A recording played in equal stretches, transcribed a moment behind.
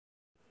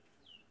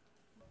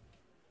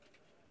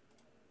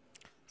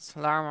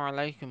Assalamu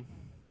alaikum.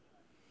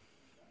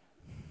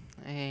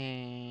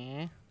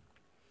 Eh,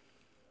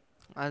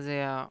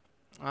 Azia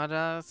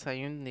Ara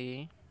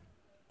Sayundi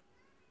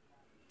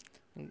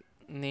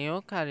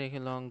Neo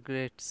curriculum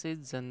grade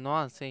 6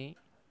 Janwasi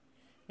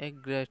a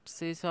grade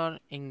 6 or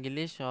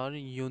English or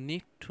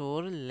unit 2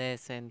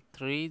 lesson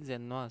 3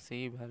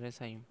 Janwasi Bhare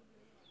Sayum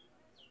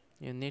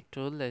unit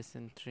 2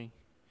 lesson 3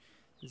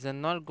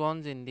 Janwar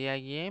Gons India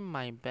ye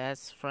my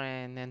best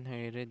friend and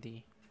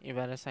Hoiredi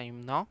Ibare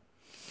Sayum no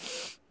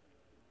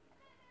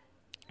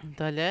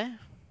Dale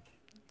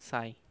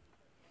Sai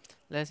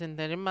lesson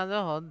 3 mother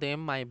ho they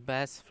my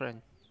best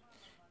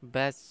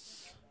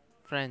best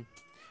friend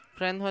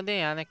friend hode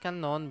yan ekkan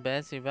non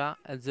best iba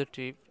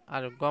adjective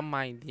আর গম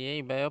মাই দিয়ে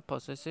ইবা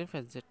possessive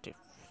adjective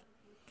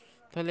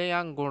তাহলে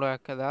young গুণ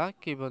একদা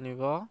কি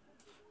বনিব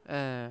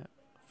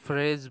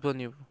phrase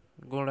বনিব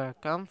গুণ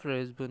একাম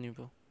phrase বনিব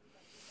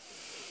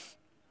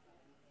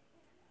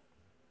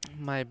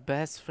my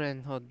best friend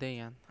হদে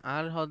ইয়ান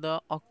আর হদ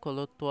অকল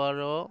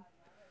তোয়ারো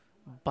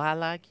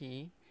বালা কি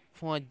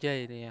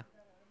ফজ্জাই রে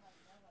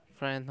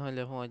friend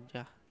হলে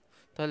ফজ্জা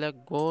তাহলে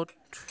good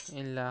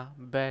ইলা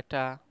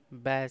beta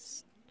best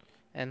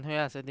and হয়ে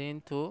আছে দিন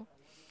তো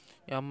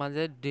ইয়ার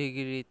মাঝে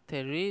ডিগ্রি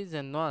 3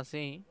 যেন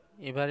আছে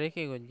এবারে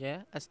কি করছে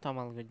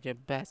ইস্তেমাল করছে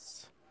best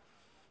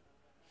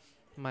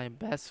my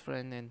best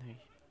friend N হই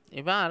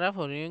এবার আরা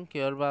ফরিয়ম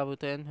কিয়র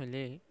বাবুতে এন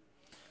হলে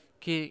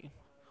কি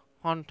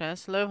কন্টেন্স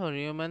লয়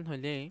ফরিয়ম এন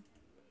হলে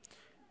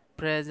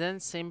প্রেজেন্ট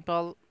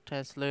সিম্পল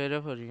টেন্স লয়রে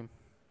ফরিয়ম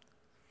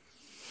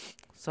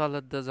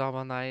চলদ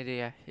জবানাই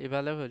রিয়া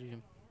এবারে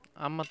ফরিয়ম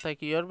আমার তা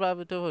কিয়র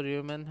বাবুতে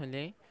ফরিয়ম এন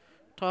হলে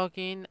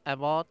টকিং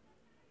অ্যাবাউট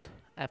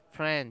এ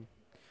ফ্রেন্ড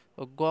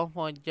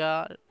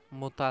গমহজ্জার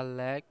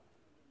মুতাল্লেক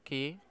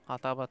কি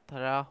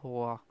কথাবার্তা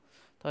হওয়া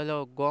তাহলে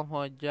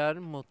গমহজ্জার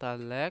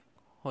মুতাল্লেক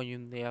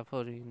হইন দেয়া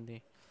ফরিন দে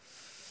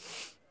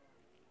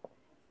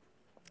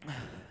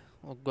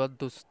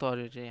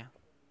দুস্তরে রেয়া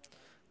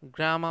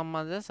গ্রামার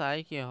মাঝে চাই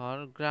কি হর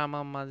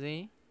গ্রামার মাঝে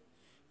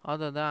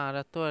অদাদা আর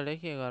তো এলে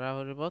কি করা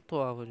ফুরিব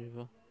তোয়া ফুরিব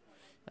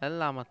এর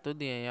লামাতো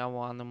দিয়ে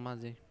ওয়ানের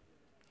মাঝে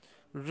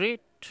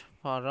রিড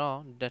ফর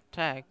দ্য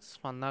টেক্সট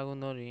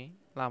ফান্নাগুনরি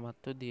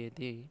লামাতো দিয়ে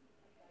দিই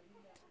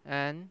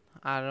and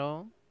arrow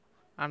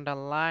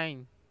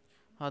underline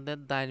hode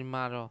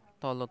daimaro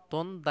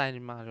toloton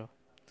daimaro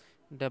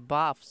the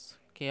verbs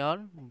kior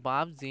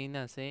verb jin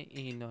ase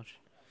inor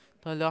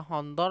tole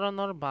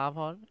hondoronor verb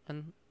hor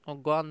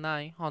gon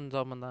nai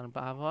honjomanar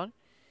verb hor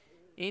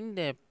in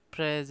the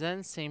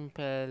present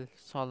simple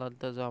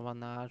solid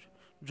jamanar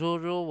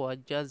ruru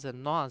wajja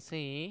no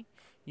ase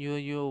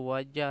you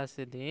wajja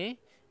ase de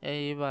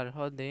eibar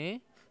hode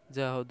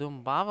Jahudum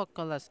Baba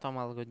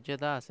Kalastamal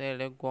Gujada said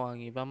a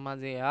goangi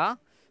Bamazia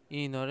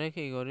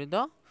Inoreki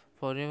Gorido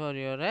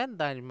Forivoriore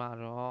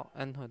Darimaro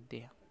and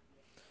Hodia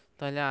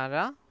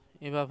Talara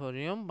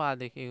Evaporium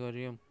Badeki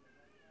Gorium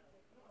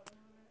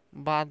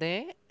Bade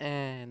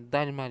and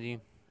Darimarium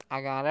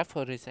Agara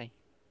Forisai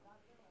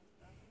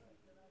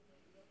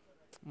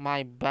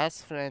My best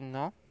friend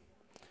no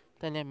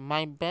Tell him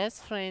my best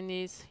friend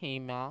is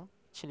Hima.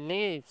 She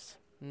lives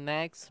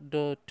next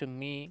door to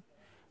me.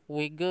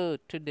 We go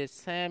to the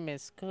same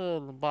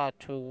school, but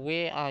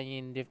we are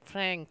in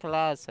different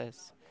classes.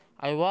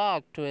 I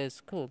walk to a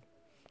school,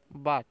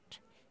 but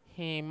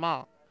Hima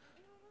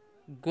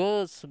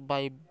goes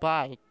by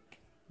bike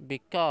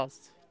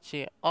because she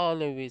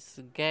always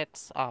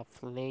gets up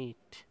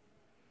late.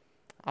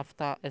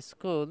 After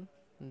school,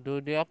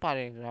 do the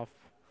paragraph.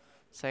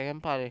 Second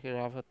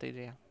paragraph.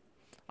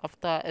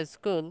 After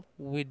school,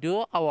 we do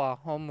our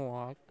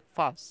homework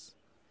first,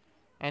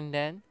 and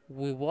then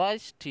we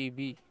watch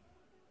TV.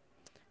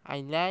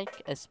 I like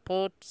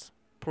sports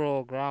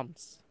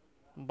programs,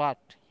 but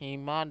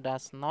Hima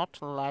does not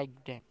like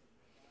them.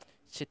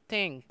 She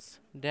thinks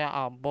they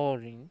are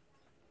boring.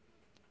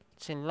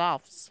 She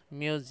loves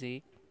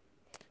music.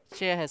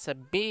 She has a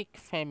big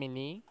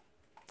family.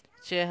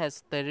 She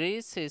has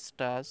 3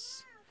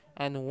 sisters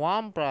and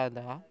 1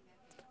 brother.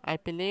 I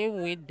play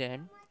with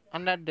them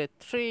under the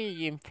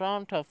tree in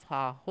front of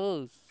her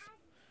house.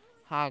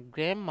 Her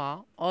grandma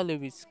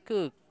always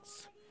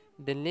cooks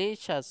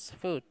delicious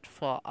food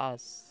for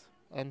us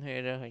and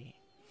her.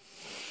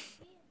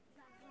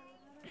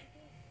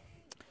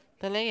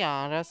 Tale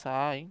yara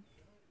sai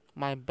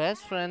my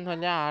best friend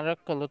hole ara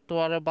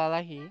kolutuara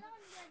balahi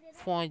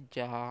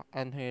foja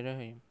and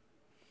her.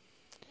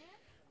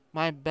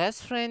 My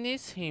best friend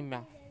is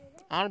Hima.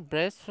 Our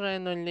best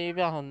friend only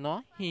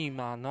honno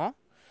Hima no.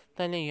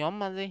 Tale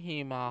yomaze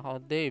Hima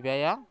hode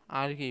beya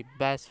argi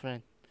best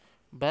friend.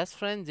 Best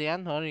friend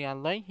jian hor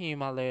yaloi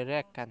Hima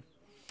lerekan.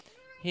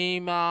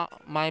 Hima,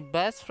 my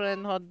best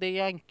friend hode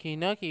yang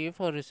kino ki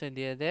forse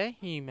diye de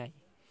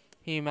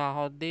Hima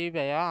hode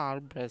beya our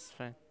best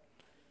friend.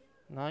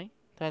 Noi,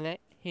 tale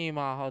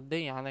Hima hode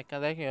yan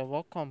ekada ki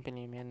obo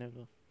compliment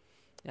ebu.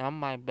 Yan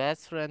my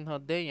best friend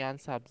hode yan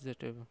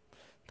subject ebu.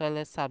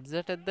 Tale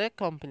subject de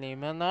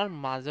compliment or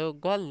maze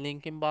go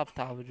linking bab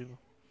tavribu.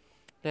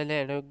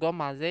 Tale go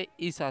maze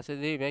is ase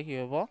de be ki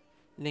obo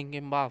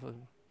linking bab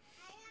ebu.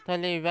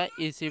 তাহলে এবার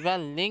ইসিবার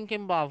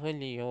linking বাভ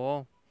হলিও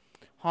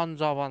হন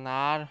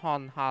জবনার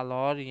হন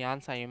হালর ইয়ান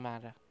সাই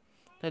মারা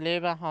তাহলে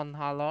এবার হন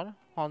হালর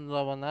হন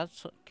জবনার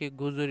কি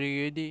গুজরি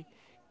দি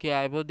কি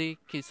আইবদি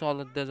কি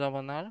সলদে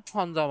জবনার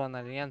হন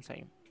জবনার ইয়ান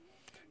সাই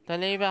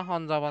তাহলে এবার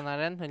হন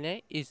জবনারেন হলে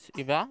ইস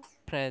এবার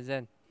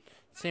প্রেজেন্ট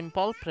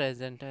সিম্পল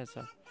প্রেজেন্ট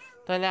আছে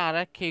তাহলে আর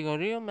কি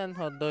করিও মেন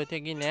হদ হইতে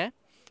গিলে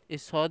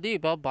ইস হদি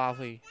বা বাভ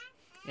হই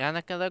ইয়ান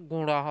একটা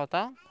গুড়া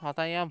হতা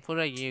হতা ইয়ান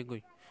ফুরা ইয়ে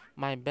গুই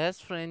my best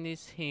friend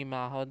is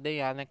Hima হদে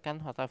ইয়ান একান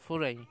হতা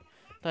ফুরাই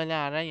তাহলে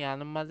আর ইয়ান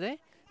মাঝে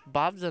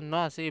বাপ জন্য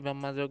আছে এবার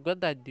মাঝে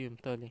গদার দিম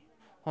তাহলে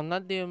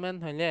হনার দিউমেন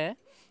হলে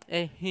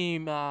এই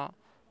হিমা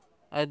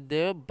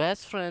দে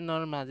বেস্ট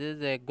ফ্রেন্ডর মাঝে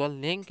যে গ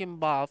লিঙ্কিং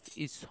বাপ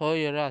ইস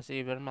হয়ে আছে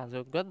এবার মাঝে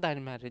গদার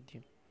মারি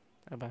দিম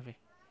এভাবে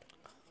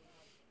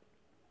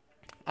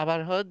আবার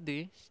হদি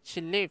she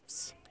lives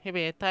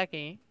হিবে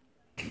থাকি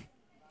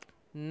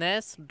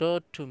next door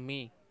to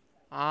me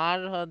আর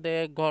হদে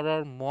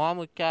ঘরের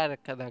মুখে আর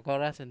একটা ঘর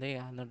আছে দে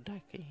আনোর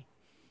ডাকি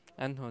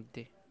আন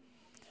হদি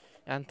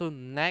yanto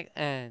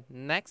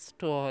next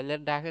to হলে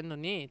ডাকে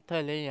নুনি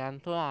তাহলে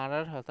yanto আর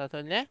হঠাৎ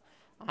হলে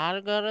আর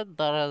ঘরের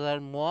দরজার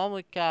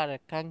মুখে আর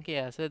একখান কি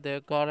আছে দে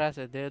ঘর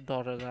আছে দে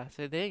দরজা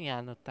আছে দে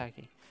ইয়ানোর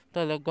থাকি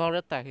তাহলে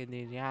ঘরের থাকি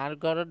দিয়ে আর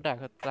ঘরের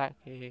ডাকত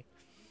থাকি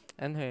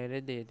এন হয়ে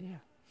দিয়ে দিয়া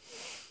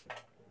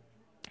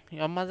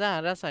মাঝে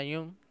আর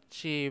চাইম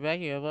সি এবার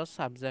কি হব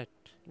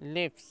সাবজেক্ট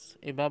লিভস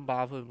এবার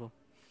বাপ হইব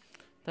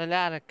তাহলে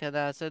আর একটা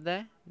আছে দে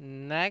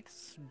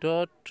next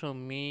door to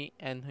me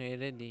N হয়ে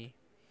দি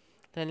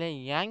তাহলে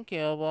ইয়াং কি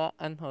হব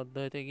এন হদ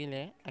হইতে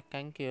গেলে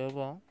একান কি হব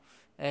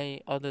এই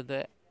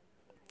অদে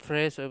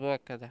ফ্রেশ হইব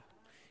একটা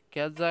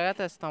কে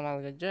জায়গাতে ইস্তেমাল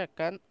করছে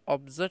একান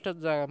অবজেক্টের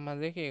জায়গার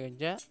মাঝে কি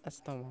করছে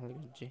ইস্তেমাল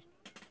করছে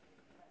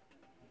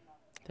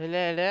তাহলে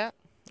এটা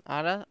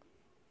আর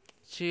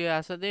সি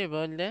আছে দিয়ে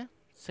বললে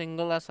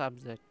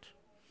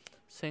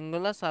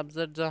সিঙ্গুলার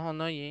সাবজেক্ট যখন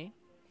হই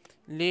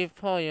লিভ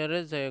হয়ে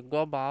যে গ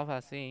বাপ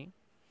আছি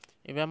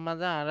এবার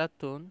মাঝে আর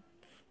তুন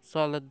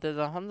চলতে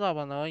যখন যাব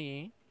না হই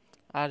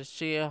আর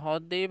সে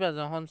হদ দিয়ে এবার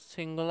যখন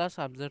সিঙ্গুলার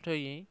সাবজেক্ট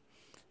হই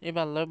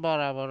এবার লই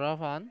বরাবর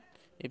ফান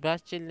এবার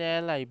চিল্লে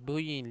লাই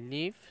বুই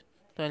লিভ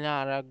তাহলে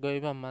আর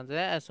গইবার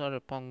মাঝে এসর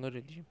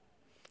পঙ্গরি দিম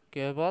কি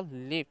হব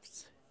লিভস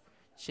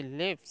সে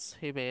লিভস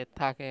হিবে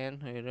থাকেন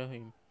হয়ে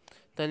রহিম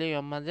তাহলে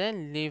ওর মাঝে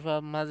লিভ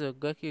অফ মাঝে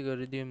কি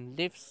করে দিম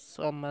লিভস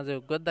অফ মাঝে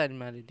দাঁড়ি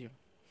মারি দিম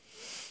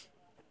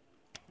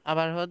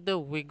আবার হচ্ছে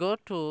we go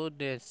to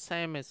the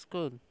same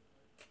school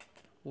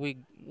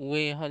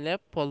উই হলে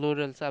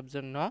প্লুরাল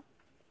সাবজেক্ট ন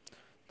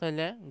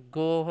তাহলে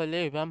গো হলে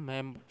এবার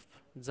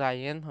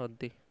যাইয়েন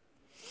হদি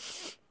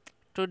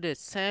টু দ্য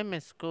সেম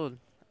স্কুল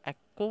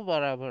একু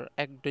বরাবর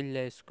এক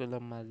দুল্লা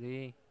স্কুলের মাঝে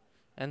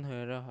এন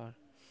হয়ে রহর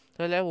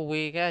তাহলে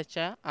উই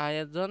গেছে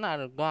আয়োজন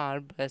আর গো আর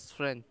বেস্ট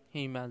ফ্রেন্ড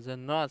হিমা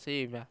জন্য আছে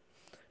এবার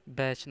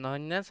বেস্ট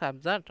নয় না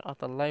সাবজেক্ট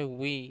অতলাই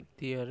উই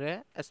দিয়ে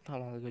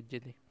ইস্তেমাল করছে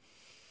দি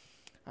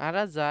আর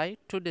যাই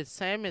টু দ্য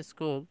সেম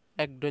স্কুল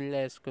এক দুল্লা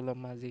স্কুলের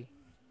মাঝে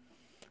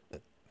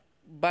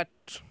বাট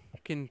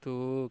কিন্তু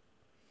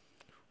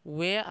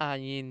we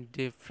are in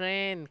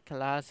different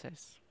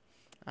classes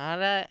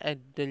ara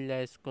একদুল্লা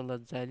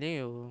স্কুলত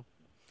যাইলেও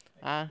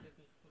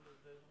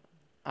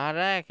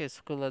ara এক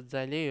স্কুলত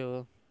যাইলেও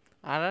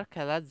আর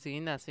খেলার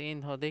জিন আছে ইন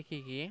হদে কি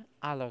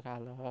আলোক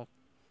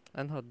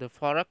এন হদে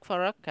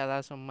ফরক খেলা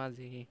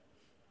মাঝে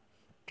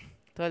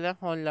তাহলে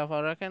হল্লা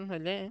ফরক এন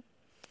হলে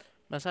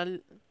মাসাল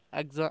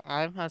একজন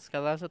আই 5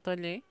 ক্লাসত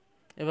হলে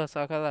এবার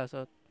 6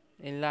 ক্লাসত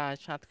ইল্লা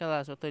 7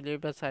 ক্লাসত হলে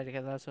এবার 4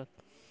 ক্লাসত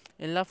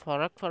ইল্লা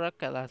ফরক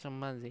ক্লাস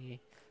মাঝে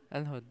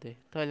এন হদে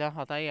তাহলে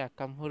হতাই এক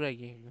কাম হুরে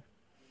গিয়ে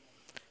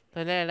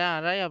তাহলে এরা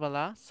আরাই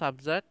আবালা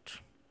সাবজেক্ট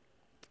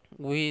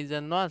উই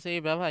জন্য আছে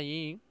এবার ভাই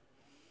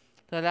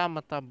তাহলে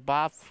আমার তা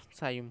বাফ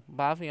চাইম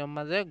বাফ ইয়ার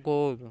মাঝে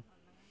গোল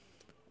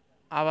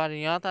আবার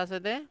ইয়াত আছে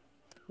দে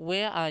we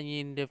are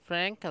in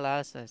different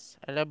classes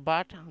এটা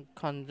বাট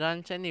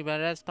কনজাংশন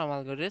এবারে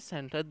ইস্তেমাল করে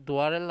সেন্টার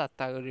দুয়ারে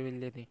লাত্তা করে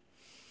বিলে দি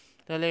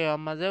তাহলে ইয়ার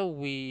মাঝে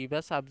উই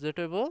এবার সাবজেক্ট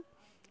হইব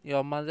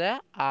ইয়ার মাঝে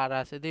আর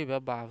আছে দে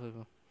এবার বাফ হইব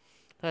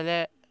তাহলে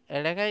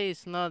এলাকায়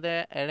ইস ন দে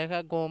এলাকা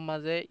গো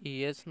মাঝে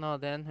ইয়েস ন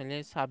দেন হলে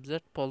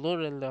সাবজেক্ট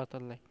প্লুরাল দেওয়া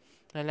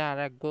তাহলে আর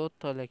এক গো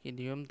তলে কি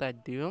দিম তাই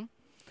দিম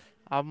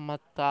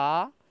আমার তা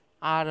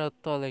আর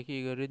তলে কি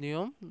করে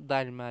দিম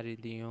দাঁড় মারি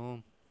দিম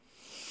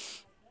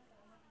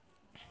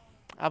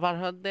আবার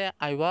হদে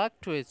আই ওয়াক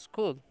টু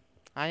স্কুল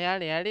আই আর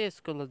এয়ারে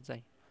স্কুলত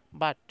যাই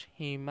বাট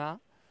হিমা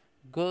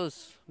গোস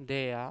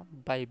দেয়া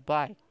বাই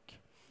বাইক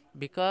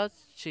বিকজ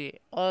শি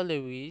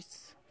অলওয়েজ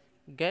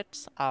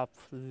গেটস আপ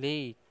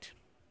লেট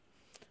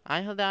আই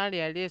হদে আর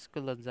এয়ারে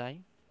স্কুলত যাই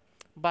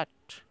বাট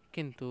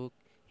কিন্তু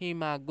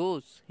হিমা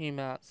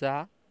যা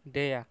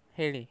দেয়া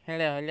হেড়ে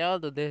হলে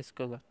অদ দে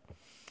স্কুলত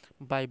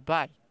বাই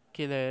বাইক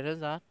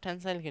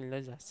কিলো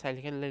যা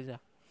সাইকেল যা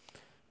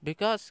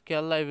বিকজ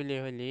কেলা বলি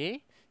হলি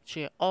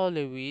she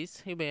always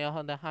hibe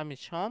hada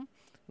hamisham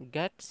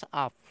gets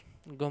up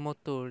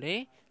gomotore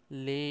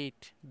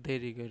late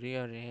deri gori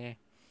ore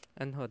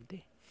an hodde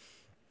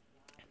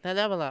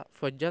তাহলে বলা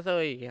ফজ্জাত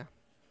হয়ে গিয়া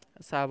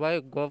Sabai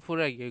go for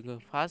a gig,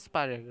 first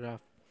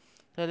paragraph.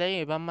 তাহলে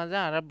এবার মাঝে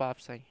আর বাপ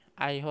চাই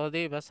আই হদে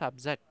এবার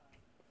সাবজেক্ট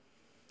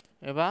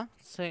এবার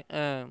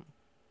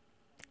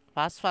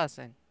first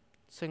person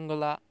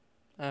singular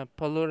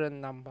plural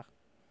number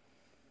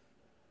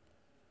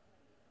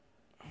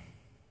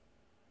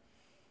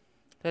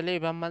তাহলে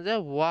এবার মাঝে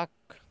ওয়াক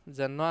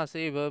যেন আছে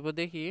এবার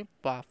দেখি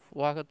বাপ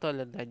ওয়াকের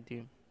তলে দাঁড়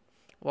দিম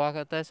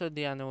ওয়াকের তাইছো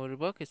দিয়া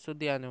নড়ব কিছু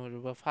দিয়া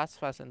নড়ব ফার্স্ট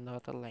পার্সন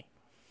ধরতে লাই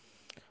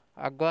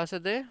আগ আছে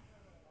দে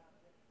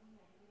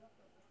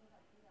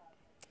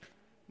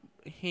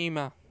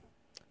হিমা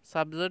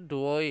সাবজেক্ট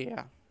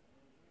দুয়া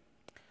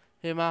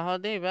হিমা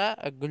হদে এবার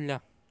গুল্লা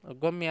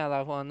গমিয়ালা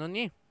হওয়ানো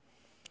নি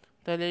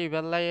তাহলে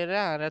এবার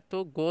লাইরা আর তো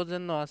গো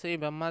যেন আছে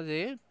এবার মাঝে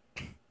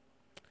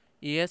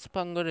ইয়েস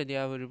পাঙ্গরে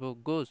দিয়া পড়ব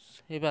গোস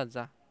এবার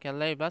যা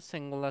কেলা এবার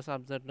সিঙ্গুলার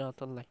সাবজেক্ট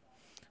ধরতে লাই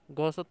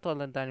গোসের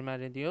তলে দাঁড়ি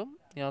মারি দিও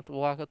ইয়ত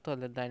ওয়াকের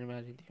তলে দাঁড়ি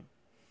মারি দিও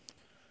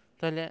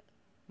তাহলে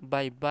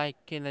বাই বাইক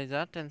কেলে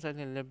যা টেনশন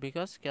কেলে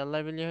বিকজ কেলা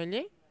বিলি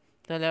হইলে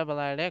তাহলে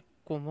বলারে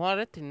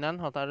কুমহারে তিনান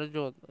হতারে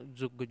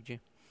যোগ গুজি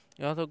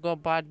ইয়ত গো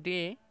বাদ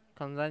দিয়ে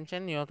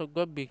কনজাংশন ইয়ত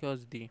গো বিকজ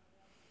দিয়ে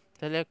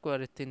তাহলে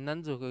করে তিনান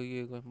যোগ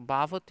গিয়ে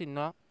বাফও তিন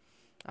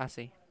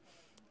আছে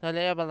তাহলে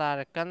এবার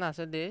কান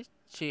আছে দে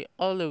she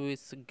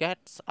always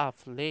gets up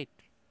late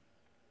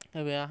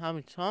এবার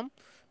আমি সম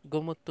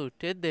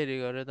গোমুতুটে দেরি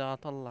করে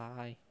দাঁত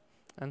লাই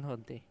এন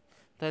হদে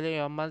তাহলে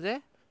এর মাঝে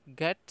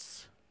gets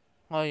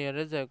হয়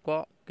যে গ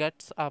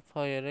gets up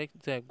হয়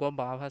যে গ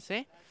বাপ আছে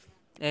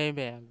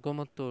এইবার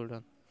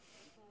গোমুতুরন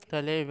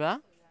তাহলে এবার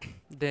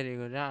দেরি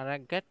করে আর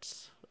gets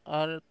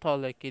আর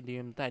তলে কি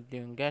দিম তাই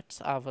দিম gets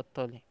up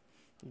তলে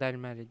দাঁড়ি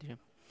মারি দিম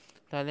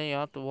তাহলে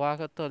ইয়ত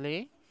ওয়াকের তলে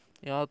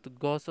ইয়ত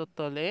গছর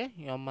তলে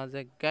ইয়র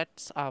মাঝে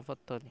gets up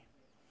তলে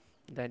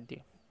দাঁড়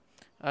দিম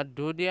আর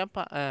দু দিয়া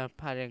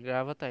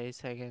প্যারাগ্রাফ তাই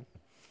সেকেন্ড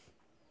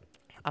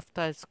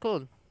আফটার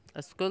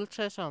স্কুল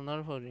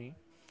সেশনের পরে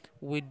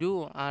we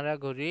do ara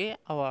gori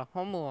our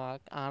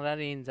homework ara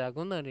in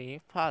jagunari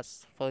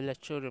first for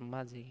lecture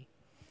maji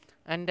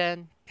and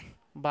then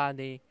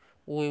badi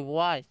we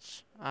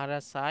watch ara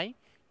sai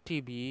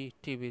tv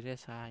re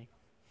sai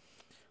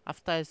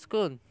after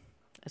school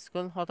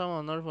hotam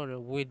honor pore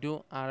we do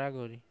ara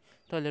gori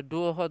tole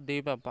do ho de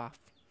ba baf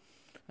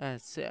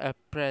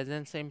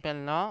present simple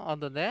na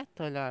odode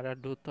tole ara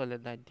do tole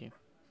dadi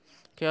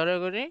kore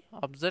gori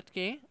object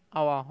ki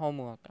our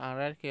homework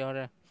ara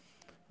kore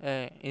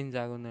in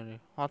jagunari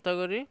hota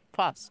gori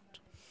first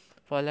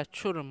পয়লা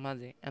শুরুর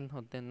মাঝে N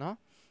হতে ন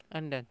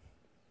and then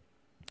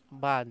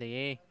বাদে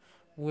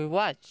we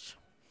watch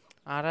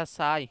Ara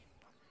Sai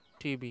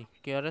TV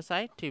কে রে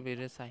সাই TV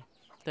রে সাই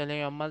তাহলে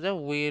এর মাঝে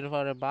we এর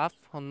পরে বাপ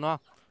হন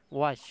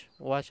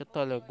watch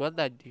তলে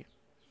গদা দি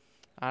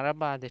আরা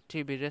বাদে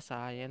টিভি রে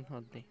সাই এন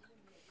হতে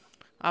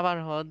আবার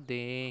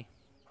হদে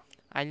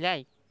I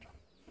like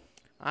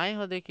আই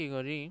হদে কি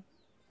করি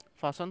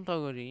পছন্দ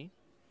করি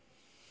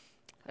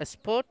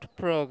sport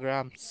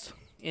programs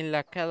in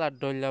la খেলা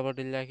দল্লা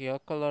বদল্লা কি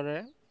অকলরে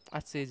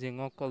আছে জিং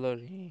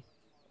অকলরে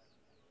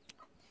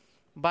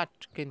বাট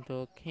কিন্তু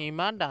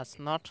Hima does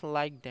not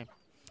like them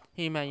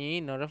Hima ই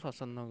নরে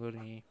পছন্দ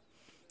করি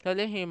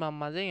তাহলে হিমার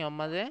মাঝে ইয়র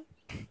মাঝে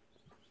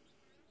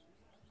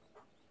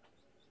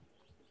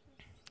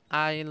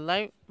আই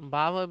লাইক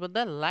বাপ হইব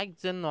দে লাইক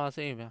যেন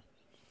আছে ইবা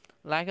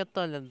লাইকের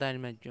তলে দাঁড়ি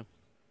মারজুম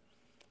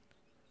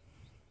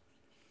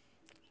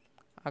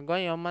আগে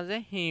ইয়র মাঝে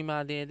হিমা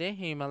দিয়ে দে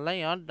হিমালা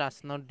ইয়র ডাজ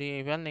নট দিয়ে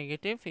এবার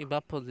নেগেটিভ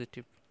এবার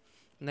পজিটিভ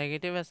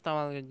নেগেটিভ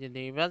ইস্তেমাল করছে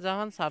দিয়ে এবার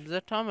যখন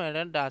সাবজেক্ট হম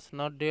এটা ডাজ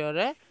নট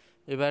দিয়ে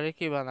এবারে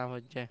কি বানা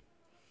হচ্ছে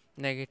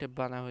নেগেটিভ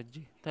বানা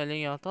হচ্ছে তাহলে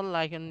ইয়ত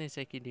লাইকের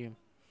নিচে কি দিম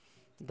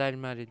দাঁড়ি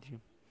মারি দিম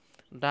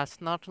ডাজ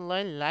নট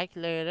লয় লাইক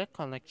লেয়ারে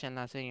কানেকশন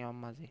আছে ইয়র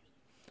মাঝে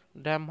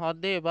ড্যাম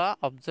হদে এবার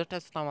অবজেক্ট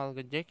ইস্তেমাল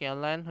করছে কেউ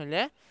লাইন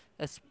হলে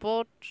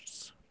স্পোর্টস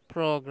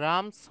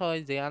প্রোগ্রামস হয়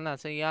যেন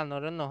আছে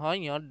ইয়ানরে নহয়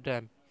ইয়র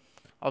ড্যাম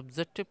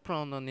objective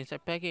pronoun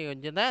হিসেবে কি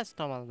করছে দা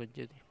ইস্তেমাল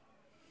করছে দি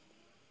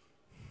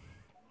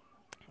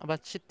আবার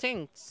she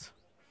thinks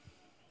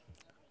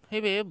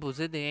হিবে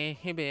বুঝে দে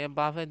হিবে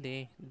বাফে দে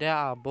দে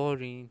আর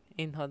বোরিং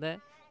ইন হদে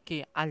কি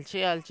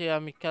আলচে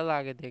আমি কে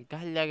লাগে দে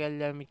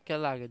গাল্লা আমি কে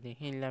লাগে দে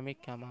হিল্লা মি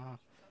কামা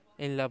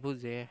ইল্লা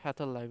বুঝে হাত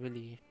লাই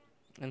বলি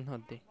ইন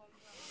হদে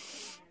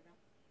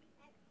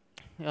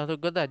অত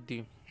গদা দি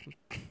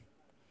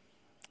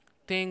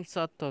things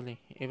অতলে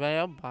এবার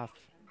বাফ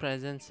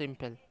প্রেজেন্ট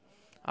সিম্পল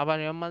আবার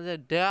এর মাঝে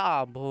দে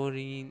আর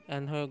বোরিং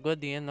এন হয়ে গো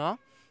দিয়ে ন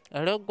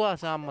এড়ো গো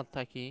আছে আমার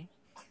থাকি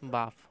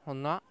বাফ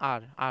হন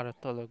আর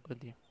তলে গো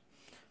দিয়ে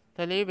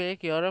তাহলে এইবে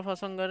কি ওরে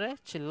পছন্দ করে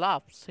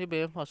লাভস এইবে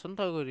পছন্দ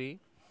করি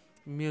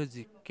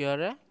মিউজিক কি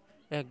ওরে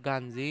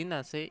গান জিন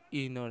আছে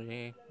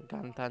ইনরে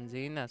গান টান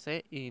জিন আছে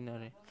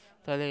ইনরে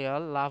তাহলে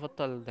ইয়ার লাভ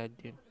তলে দাই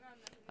দিন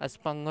আজ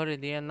পাঙ্গরে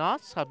দিয়ে ন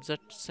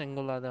সাবজেক্ট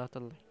সিঙ্গুলার দেওয়া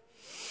তলে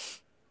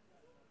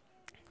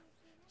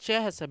she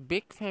has a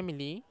big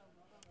family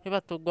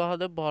এবার তো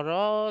গহদে বড়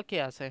কি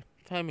আছে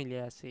ফ্যামিলি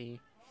আছে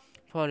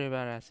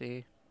পরিবার আছে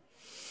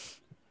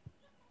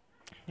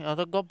অত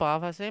গো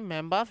বাপ আছে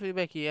মেম্বার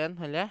ফিবে কি এন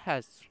হলে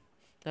হ্যাজ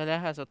তাহলে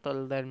হাসো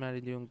তলদার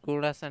মারি দিম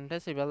গুড়া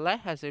সেন্টেন্স ইবালাই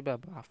হাসি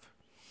বাবাফ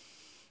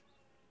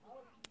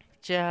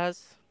She has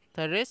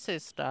 3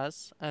 sisters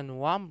and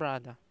 1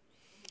 brother.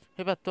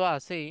 এবার তো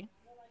আছেই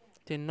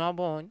 3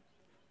 বোন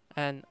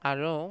and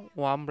আরো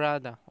 1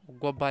 brother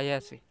গো ভাই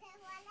আছে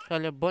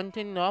তাহলে বোন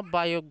 3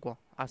 ভাইয়োগ্য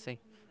আছে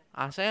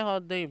আছে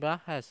হদ্দ এবার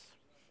হ্যাস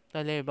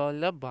তাহলে এবার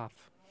হলো বাফ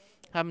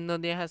হাম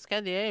নদী হাসকা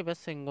দিয়ে এবার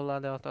সিঙ্গুলার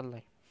দেওয়া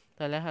তল্লাই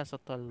তাহলে হাসো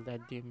তলদার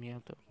দিয়ে মিয়া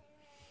তো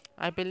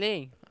I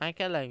play I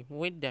play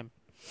with them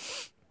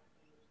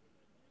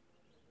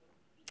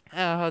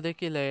هذا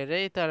كلا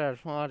ري ترى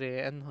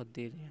فاري أنه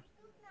الديري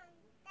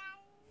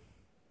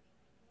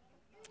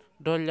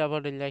دول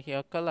جابر الله كي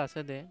أكل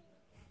أسده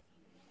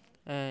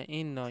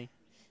إن نوي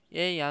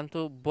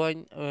يانتو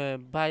بوين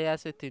بايا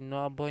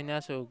ستينو بوينا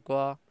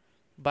سوغو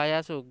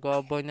بايا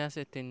سوغو بوينا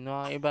ستينو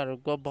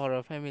إبارو غو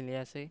بورو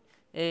فاميلي أسي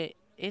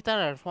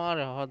ترى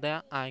فاري هذا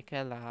I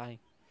كلا I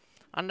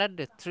under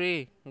the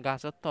tree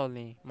gasot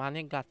toli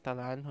mani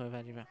gattalan hoy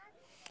pariba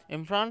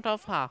in front of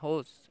her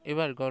house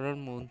এবার গরর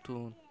মুন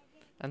তুন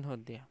and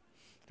হদিয়া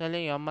তাহলে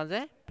ইয়ার মাঝে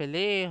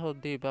পেলে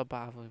হদি বা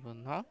বাপ হইব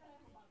না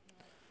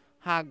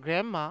her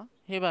grandma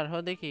এবার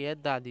হদে কি এর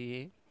দাদি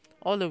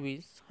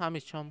always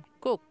হামিশম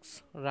cooks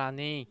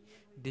রানে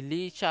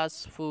delicious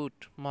food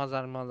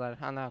মজার মজার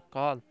খানা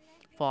কল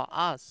for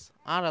us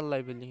আর আল্লাহ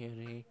বলি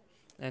রে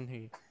and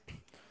হি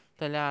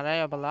তাহলে আরাই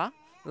বলা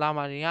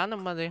লামার ইয়ান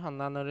মাঝে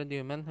হন্নানরে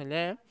দিমেন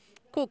হলে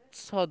cooks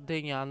হদে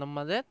ইয়ান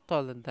মাঝে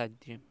তলে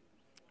দাদি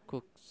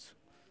cooks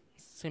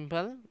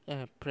simple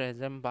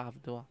present বাপ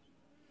দোয়া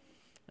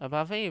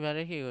বাপে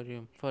এবারে কি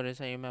করিম পরে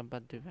চাই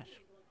বাদ দুইবার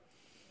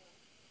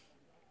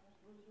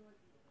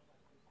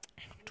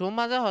to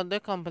মাঝে হদে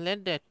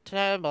complete the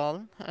table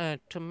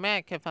to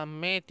make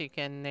affirmative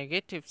and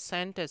negative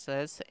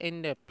sentences in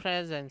the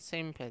present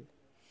simple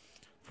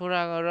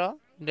ফুরাগর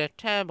the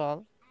table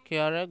কি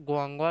আরে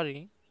গোয়াঙ্গরি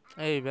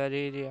এইবার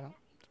এরিয়া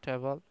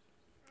table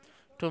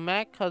to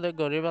make হদে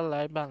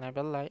গরিবালাই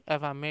বানাইবালাই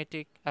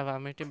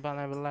affirmative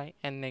বানাইবালাই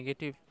and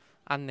negative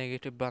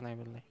unnegative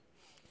বানাইবালাই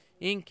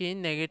ইনকি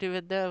negative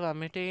এর দ্বারা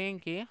affirmative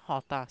ইনকি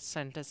হতা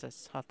sentences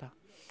হতা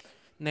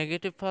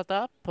নেগেটিভ হতা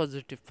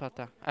পজিটিভ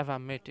হতা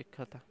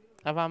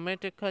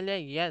affirmative হলে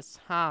yes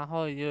হা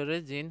হয় ইরে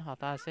জিন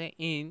হতা আছে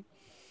ইন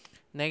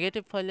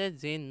নেগেটিভ হলে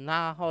জিন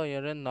না হয়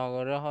ইরে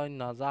নগরে হয়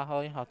নজা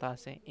হয় হতা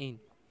আছে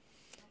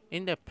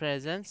in the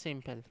present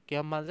simple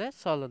কিয় মাঝে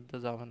সলদ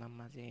জবানের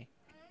মাঝে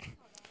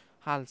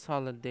হাল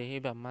সলদ দেহি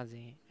বা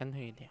মাঝে এন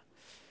হই দিয়া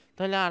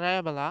তাহলে আড়াই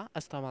বেলা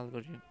ইস্তেমাল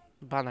করি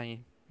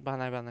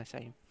বানাই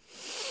চাই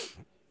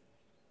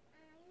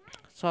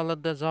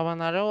সলদ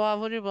জবানারও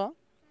আবরিব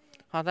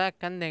হঠাৎ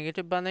একখান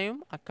নেগেটিভ বানাইম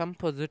একখান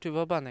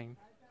পজিটিভও বানাইম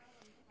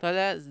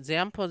তাহলে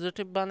যেন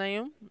পজিটিভ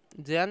বানাইম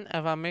যেন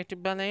অ্যাফার্মেটিভ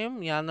বানাইম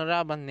ইয়ানরা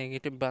আবার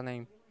নেগেটিভ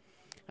বানাইম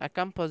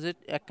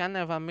একখান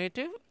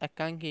অ্যাফার্মেটিভ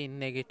একখান কি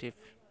নেগেটিভ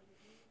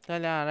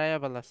তাহলে আড়াই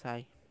বেলা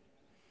চাই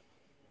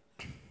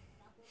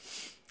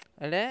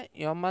এলে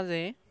ইয়ার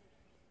মাঝে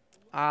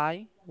আই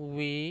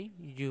উই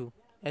ইউ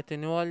এতে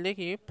নিয়ে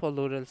কি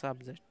প্লুরাল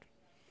সাবজেক্ট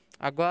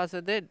আগো আছে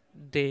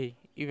দে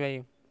ইবাই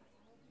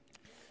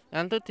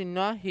এন্ত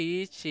তিনটা হি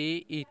সি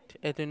ইট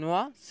এতে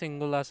নিয়ে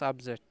সিঙ্গুলার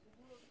সাবজেক্ট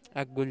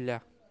একগুল্লা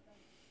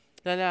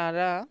তাহলে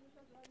আরা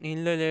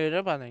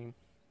ইনলে বানাই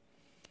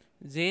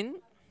জিন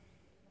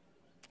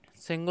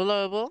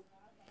সিঙ্গুলার হব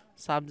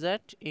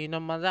সাবজেক্ট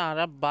ইনের মাঝে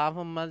আরা বাপ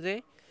মাঝে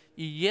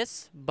ইয়েস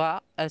বা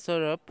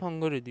এসর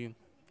ফঙ্গরে দিম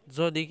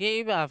যদিকে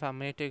ইবা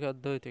affirmative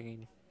দইতে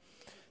কিনি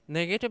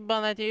নেগেটিভ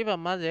বানাইতে ইবা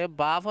মাঝে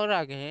বাপর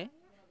আগে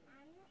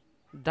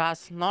ডাস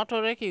নট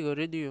ওরে কি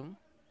করে দিম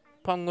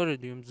ফঙ্গরে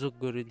দিম যোগ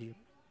করে দিম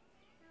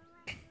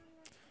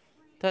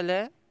তাহলে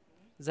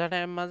যেটা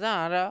মাঝে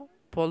আরা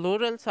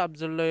প্লুরাল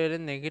সাবজেক্ট লয়ের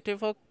নেগেটিভ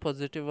হোক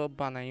পজিটিভ হোক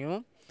বানাইও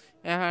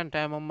এখন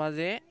টাইমের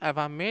মাঝে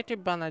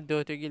affirmative বানাই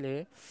দইতে গেলে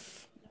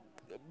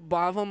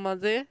বাপর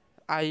মাঝে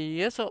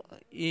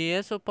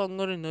ইএস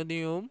পঙ্গরে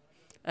নদিম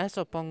এস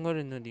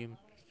পঙ্গরে নদিম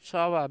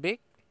স্বাভাবিক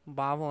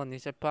বাপ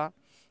হিসেবে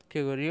কি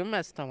করিম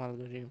ইস্তেমাল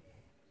করিম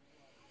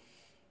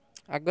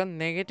अगर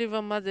नेगेटिव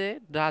माजे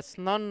dance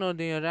not know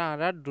Deora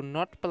Ara do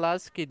not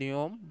plus की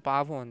दियोम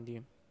बावन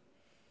दियोम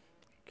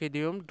की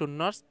दियोम डू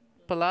नॉट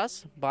प्लस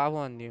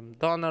बावन दियोम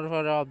दोनों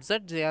फॉर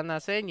ऑब्जेक्ट जियाना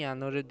से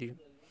न्यानोरे दियोम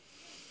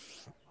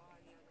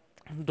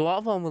दो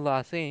फॉर्मूला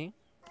से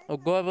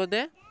उगो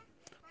बोदे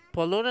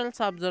प्लुरल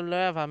सब्जेक्ट लो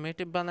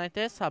affirmative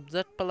बनाते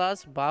सब्जेक्ट प्लस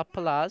बा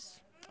प्लस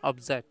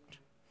ऑब्जेक्ट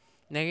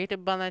नेगेटिव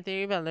बनाते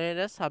ये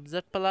वाले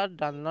subject plus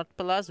do not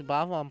plus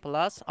बावन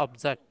प्लस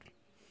ऑब्जेक्ट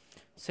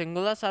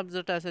सिंगुलर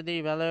सब्जेक्ट ऐसे दी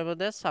वाले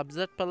बोले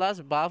सब्जेक्ट प्लस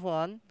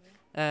बावन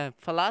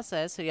प्लस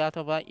एस या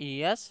तो बा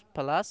एस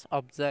प्लस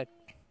ऑब्जेक्ट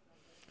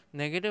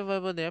नेगेटिव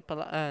बोले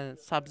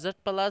subject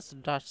plus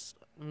does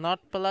not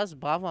plus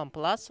बावन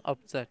प्लस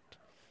ऑब्जेक्ट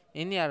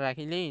इन यार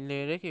रखिले इन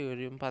लेरे की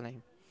उरियम पाने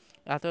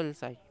या तो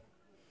लसाई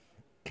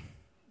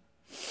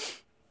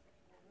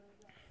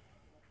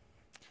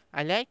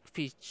I like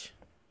fish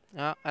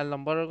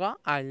अलम्बरगा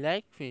I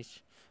like fish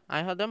I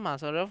had a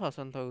master of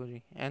पसंद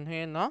करी and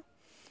here no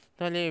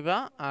তাহলে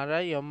এবার আর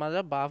ইয়ার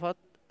মাঝে বাফত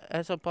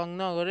এসপং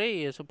নগরে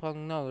এসপং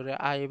নগরে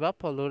আইবা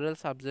plural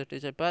subject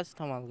হিসেবে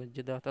ইস্তেমাল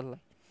করছি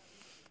দতলাই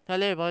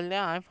তাহলে বললে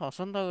আমি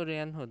পছন্দ করি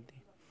এন হদি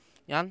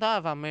ইয়ানটা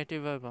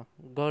affirmative হইব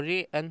গরি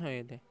এন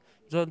হয়ে দে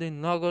যদি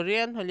নগরি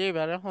এন হলে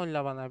এবারে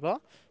হইলা বানাইব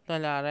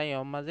তাহলে আর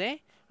এর মাঝে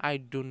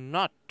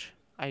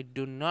I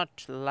do not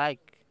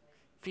like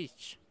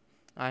fish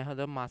আই হদ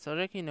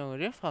মাছরে কি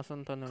নগরি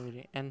পছন্দ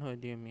নগরি এন হয়ে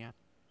দিও মিয়া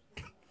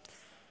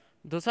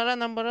दूसरा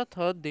number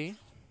third the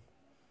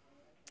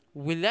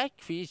we like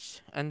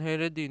fish and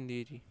here din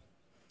diri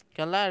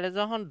kala are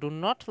যখন do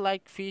not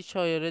like fish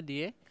হয়ে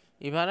দিয়ে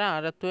এবারে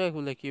আর তো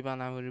এগুলো কি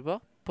বানা করিব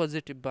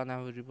পজিটিভ বানা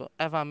করিব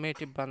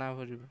অ্যাফার্মেটিভ বানা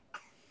করিব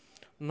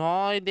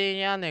নয়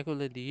দেয়া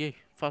এগুলো দিয়ে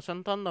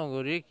পছন্দ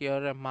নগরি কি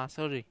আরে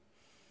মাছরি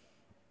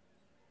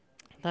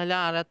তাহলে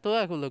আর তো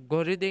এগুলো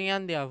গরি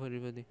দেয়ান দেয়া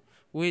করিব দি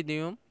উই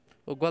দিউম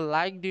ওগো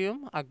লাইক দিউম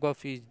আগো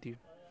ফিশ দিউ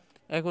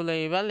এগুলো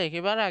এবার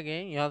লিখিবার আগে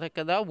ইয়া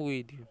থেকে দাও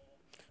উই দিউ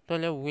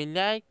তাহলে we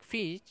like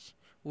fish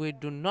we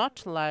do not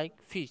like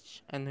fish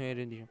and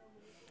here দিও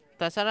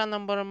তাছাড়া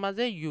নম্বরের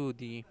মাঝে you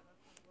দিই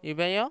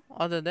এবারে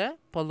অদে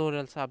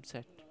plural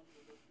subject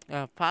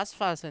ফার্স্ট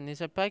পারসন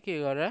হিসেবে কি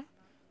করে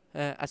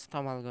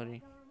ইস্তেমাল করি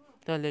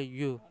তাহলে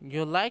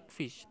you like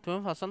fish তুমি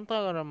পছন্দ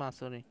করো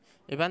মাছরে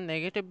এবার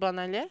নেগেটিভ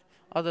বানাইলে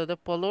অদে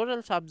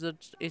plural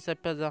subject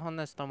হিসেবে যখন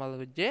ইস্তেমাল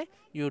করছে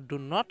you do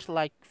not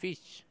like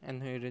fish and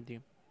here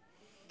দিও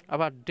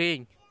আবার they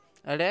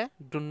আরে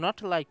do not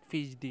like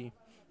fish দিই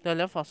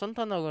তাহলে পছন্দ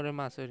নগরে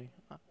মাছরে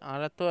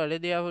আর তো এড়ে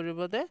দেওয়া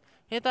হইব দে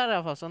হে তারা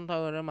পছন্দ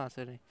করে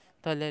মাছরে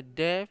তাহলে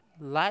দে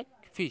লাইক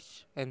ফিশ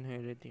এন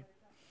হইরে দি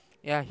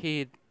ইয়া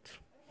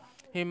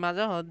হি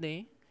মাঝে হদি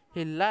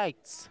হি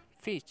লাইকস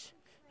ফিশ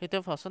হেতে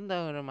পছন্দ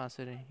করে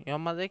মাছরে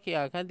ইয়ার মাঝে কি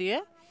আঁকা দিয়ে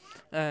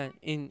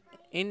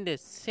ইন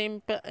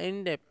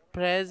দ্য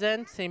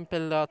প্রেজেন্ট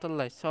সিম্পল দেওয়ার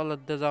লাই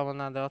সলদ দে যাব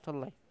না দেওয়ার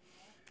লাই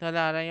তাহলে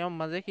আর ইয়ার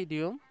মাঝে কি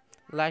দিও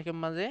লাইকের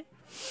মাঝে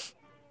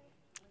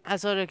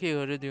আসরে কি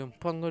করে দিউম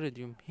ফং করে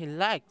দিউম হি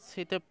লাইকস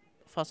হিতে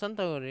পছন্দ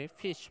করে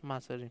ফিশ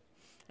মাছরে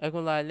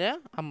এগুলো আইলে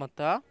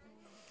আমতা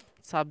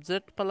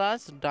subject plus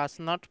does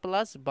not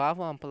plus বাফ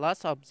one plus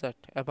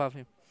object above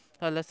হিম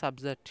তাহলে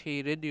সাবজেক্ট হি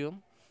রে দিউম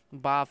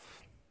বাফ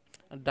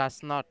ডাস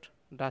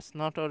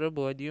নট ওরে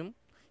বই দিউম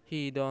হি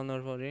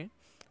দনর পরে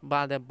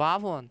বাদে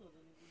বাফ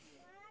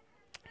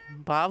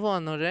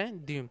ওয়ান ওরে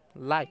দিউম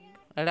লাইক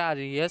এটা আর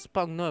ইয়েস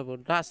পং নইব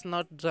ডাস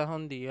নট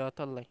যখন দিই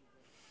অতলাই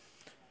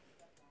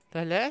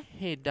তাহলে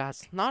হি does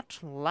not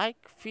like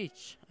fish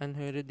and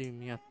হেরে দিম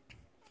ইয়াত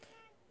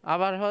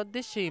আবার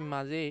হদি সি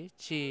মাঝে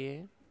চি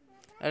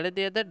এটা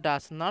দিয়ে দে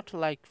does not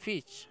like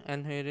fish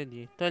and হেরে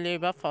দি তাহলে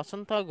এবার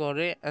পছন্দ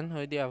করে এন্ড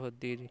হয়ে দিয়া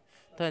হদি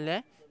তাহলে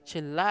she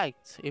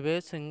likes এবার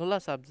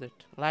সিঙ্গুলার সাবজেক্ট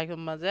লাইক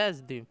মাঝে এস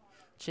দিম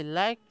she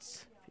likes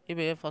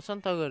এবার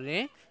পছন্দ করে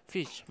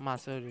ফিশ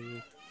মাছরি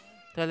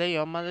তাহলে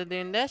ইয়র মাঝে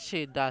দিন দে she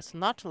does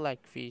not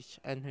like fish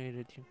and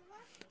হেরে দি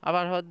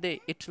আবার হদি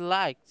it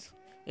likes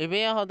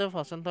এবার হতে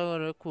পছন্দ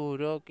করে কুকুর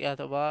হোক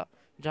অথবা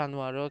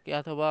জানোয়ার হোক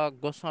অথবা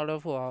গোসারে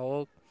ফোয়া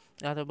হোক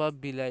অথবা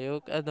বিলাই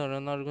হোক এ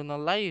ধরনের কোনো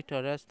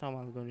লাইটরে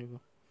ইস্তেমাল করিব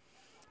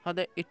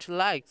হতে ইট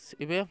লাইকস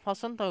এবার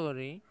পছন্দ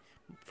করি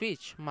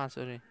ফিশ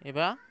মাছরে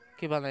এবার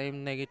কি বানাই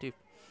নেগেটিভ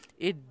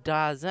ইট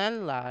ডাজেন্ট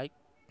লাইক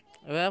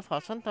এবার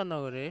পছন্দ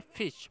নকরে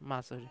ফিশ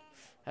মাছরে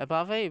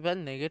এভাবে এবার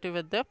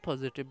নেগেটিভের দিয়ে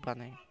পজিটিভ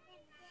বানাই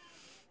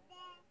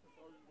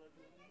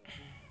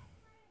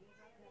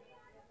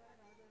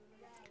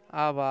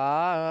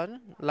আবার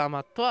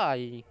লামাতো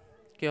আই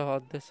কে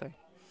হতে চাই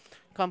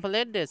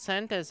complete the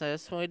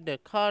sentences with the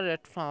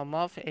correct form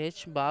of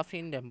each verb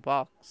in the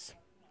box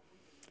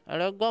are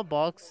go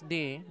box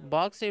the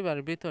box এবার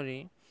ভিতরে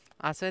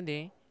আছে দি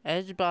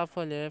each verb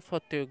হলে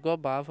প্রত্যেক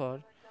ভার্বর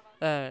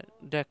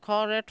the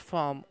correct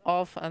form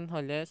of and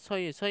হলে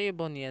সই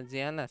বনিয়া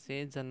জিয়ান আছে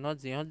জন্য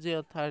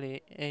জিও থারে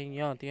এই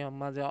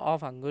মাঝে অফ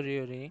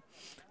আঙ্গুরিয়রি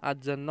আর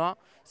জন্য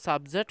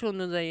সাবজেক্ট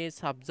অনুযায়ী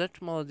সাবজেক্ট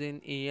মজিন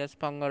এস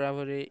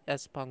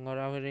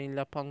পাঙ্গরা ভরে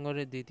ইলা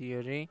পাঙ্গরে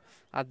দিদিয়রি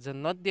আর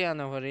জন্য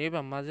দিয়ানো ভরে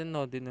বা মাঝে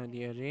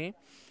নদিয়রি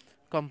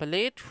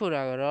complete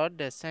ফুরাগর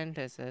the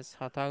sentences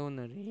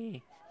হতাগুনরি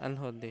and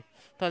হদে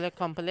তাহলে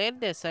complete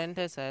the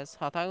sentences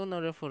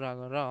হতাগুনরে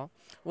ফুরাগর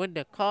with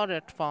the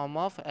correct form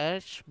of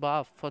each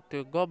verb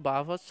প্রত্যেক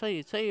verb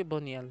সই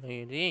বনিয়া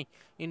লইরি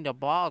in the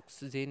box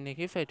যে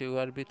নাকি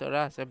ফেটুয়ার ভিতরে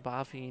আছে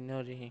verb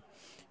ইনরি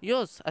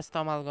use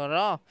ইস্তেমাল কর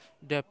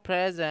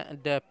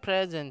the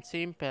present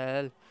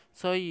simple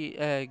সই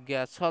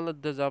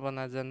সলদ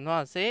জবানের জন্য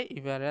আছে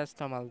এবারে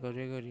ইস্তেমাল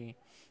করি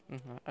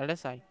আরে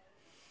চাই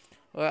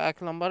ও এক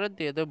নম্বরে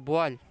দিয়ে দে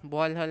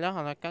বয়েল হলে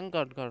হনাকান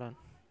গড়গড়ন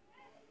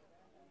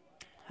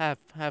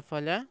হ্যাভ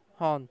হলে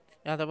হন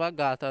অথবা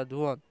গাতা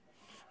ধুয়ন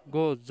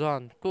গো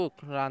জন cook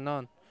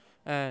রানন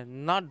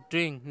not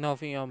drink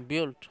নভিয়ম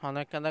build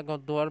হনাকান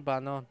গদুয়ার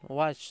বানন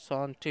wash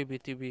Son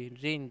TV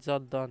Rin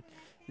জদ্দন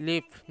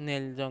live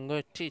নীল জঙ্গ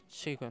টিচ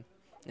শিখন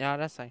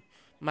ইয়ারা চাই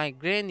মাই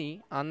গ্রেনি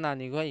আর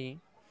নানি গই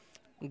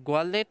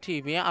গোয়ালে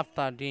টিভি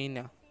আফটার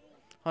ডিনা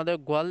হতে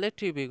গোয়ালে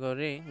টিভি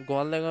করে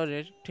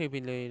টিভি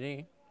লই রে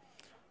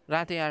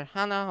রাতে আর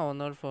হানা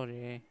হওয়ার পরে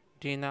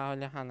ডিনা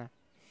হলে হানা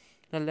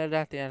তাহলে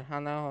রাতে আর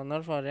খানা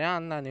হওয়ার পরে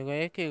আর নানি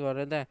গিয়ে কি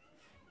করে দেয়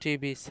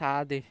টিভি চা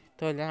দি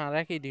তাহলে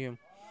আমরা কি দিম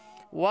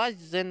ওয়াশ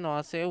যেন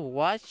আছে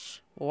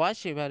ওয়াশ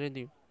এবারে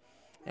দিম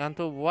এখন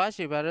তো ওয়াশ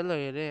এবারে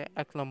লইরে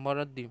 1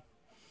 নম্বরত দিম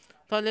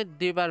তাহলে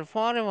দিবার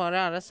পরে মরে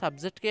আর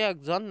সাবজেক্টকে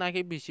একজন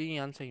নাকি বেশি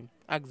ইয়ান চাইম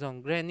একজন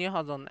গ্রেনি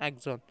হজন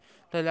একজন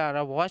তাহলে আর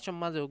ওয়াশ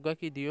মাঝে উগা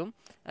কি দিম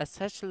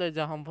এসেসলে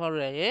যখন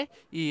পরে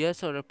ইয়েস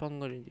ওরে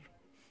পঙ্গরি দিম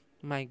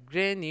My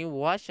granny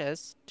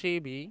washes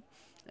TV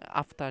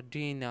after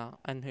dinner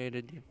and her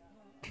দিম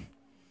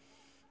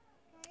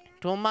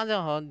তো মাঝে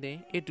হদি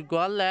it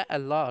গলে a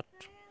lot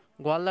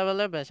গলে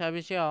বলে বেশা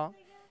বেশি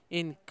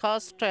in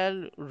coastal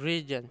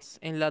regions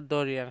in la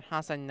dorian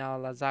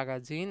হাসান্নাওয়ালা জায়গা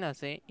জিন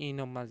আছে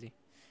ইনো মাঝি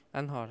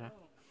and হরা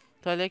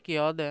তাহলে কি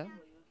হবে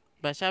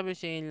বেশা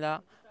বেশি ইনলা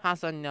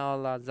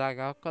হাসান্নাওয়ালা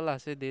জায়গা সকল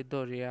আছে দি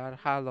দরিয়ার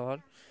হালর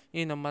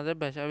ইনো মাঝে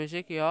বেশা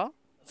বেশি কি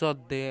জদ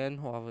দেন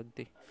হওয়া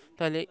বুদ্ধি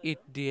তাহলে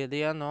ইট দিয়ে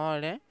দেওয়া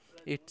নয়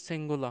ইট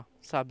সিঙ্গুলার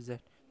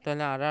সাবজেক্ট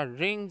তাহলে আর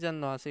রিং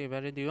যেন আছে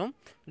এবারে দিম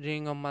রিং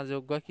মাঝে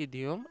কি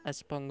দিম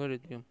স্পঙ্গরে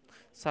দিম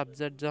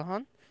সাবজেক্ট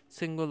যখন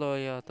সিঙ্গুলার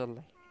হয়ে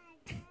হতলাই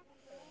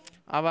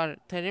আবার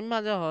থেরির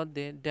মাঝে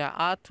হদি দে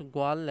আট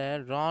গোয়ালে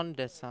রন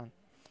ডেসান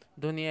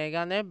দুনিয়া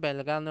গানে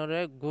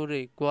বেলগানরে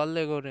গুড়ি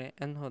গোয়ালে গড়ে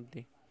এন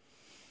হদি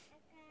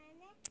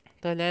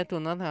তাহলে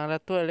তুনা হারা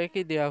তো এলে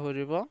কি দেওয়া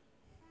করিব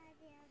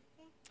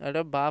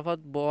এটা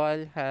বাফত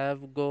boil have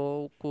go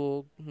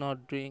cook not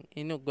drink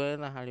ইনু গয়ে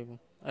না হারিব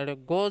এটা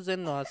গো যে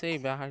ন আছে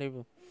ইবা হারিব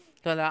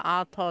তাহলে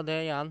আথ দে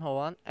ইয়ান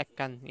হওয়ান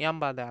একান ইয়াম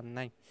বাদে আর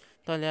নাই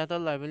তাহলে এত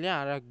লাইবলি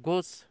আর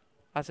গোস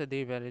আছে দি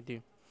বেড়ে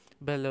দিও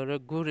বেলরে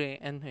ঘুরে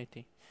এন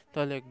হইতে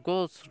তাহলে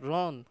গোস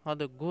রন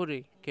হদে ঘুরে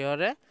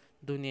কেরে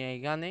দুনিয়ায়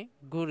গানে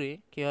ঘুরে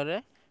কেরে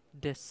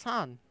দে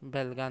সান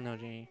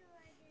বেলগানরে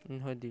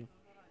হই দিও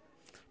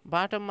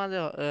বাটের মাঝে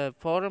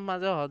ফরের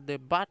মাঝে হদে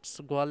বাটস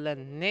গোয়ালে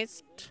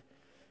next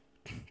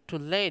to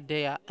lay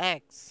their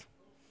eggs.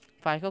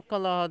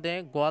 Faikokolo hode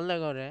goale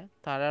gore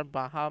tarar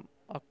baha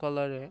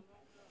okolore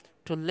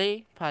to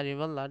lay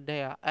paribola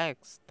their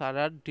eggs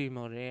tarar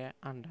dimore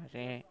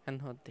andare en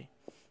hode.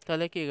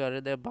 Tale ki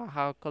gore de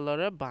baha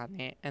okolore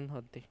bane en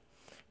hode.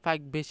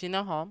 Faik beshi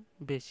na hom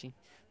beshi.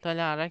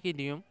 Tale ara ki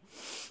dium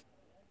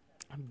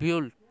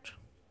build.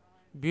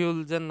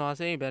 Build jen no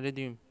ase ibare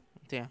dium.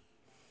 Tia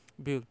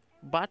build.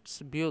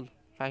 Bats build.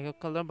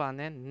 Faikokolo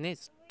bane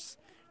nests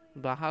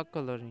baha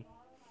okolore.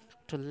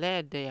 To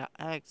lay their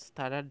eggs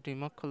তারা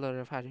ডিম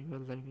কলরে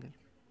ফারিবল লাগবে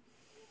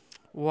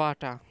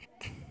water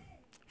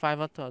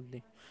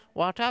 5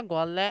 water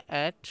গলে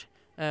at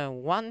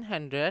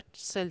 100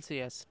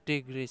 Celsius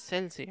degree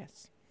Celsius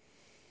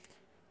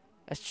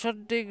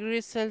 100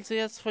 degree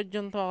Celsius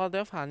পর্যন্ত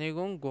আমাদের পানি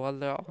গুণ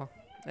গলে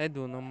এই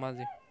দুনোর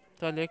মাঝে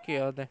তাহলে কি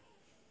হবে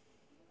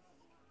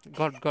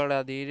গড়গড়া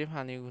দিয়ে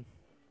পানি গুণ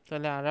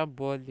তাহলে আমরা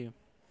বয়েল দিই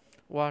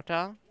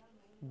water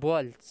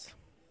boils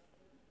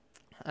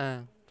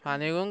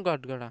পানি গুণ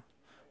গড়গড়া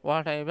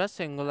water এবার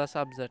সিঙ্গুলার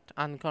সাবজেক্ট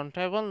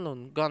আনকাউন্টেবল নুন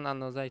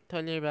গণানো যায়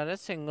তাহলে এবারে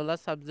সিঙ্গুলার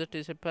সাবজেক্ট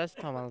হিসেবে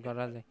ইস্তেমাল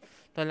করা যায়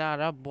তাহলে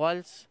আমরা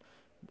বয়েলস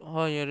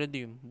হয়ে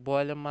দিই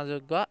বয়েলের মাঝে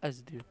এস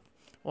দিই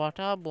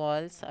water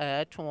boils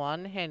at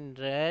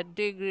 100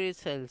 degrees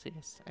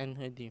Celsius and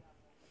হয়ে দিই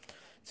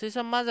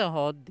সিসম মাঝে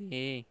হদ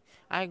দিই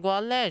I go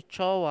a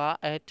shower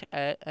at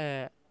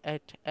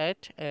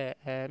 8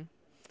 a.m.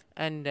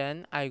 and then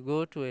I go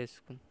to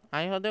school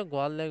I হদে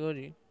গোয়ালে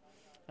করি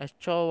a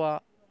shower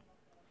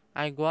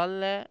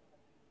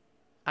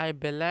I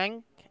belong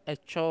a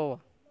shower.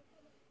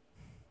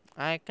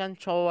 I can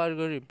shower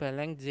gori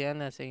belong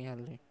jian ase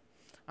yali.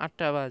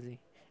 8 baji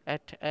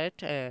at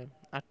 8 a.m.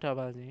 8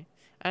 baji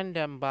and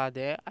then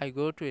bade I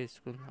go to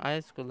school. I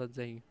school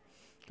jai.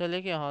 Tole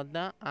ki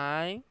hoda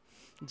I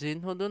jin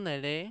hodu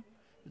nere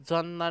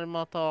jonnar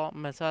moto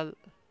mesal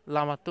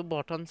lamatu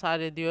button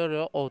sare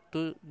diore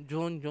otu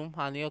jun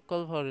pani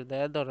okol phore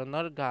de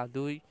doronor ga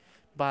dui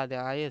bade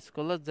I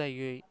school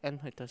jai en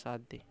hoito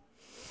saddi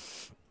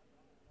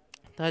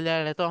তাহলে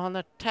এটা তখন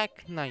ঠেক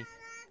নাই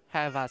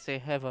have আছে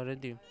have ওরে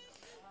দিও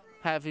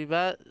have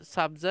Iba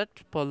subject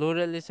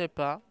plural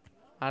হিসেবে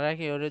আর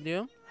কি ওরে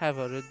দিও হ্যাভ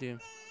ওরে দিও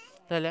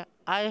তাহলে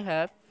আই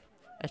হ্যাভ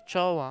এ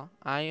shower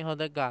আই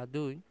হদে গা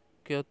দুই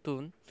কেউ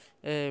তুন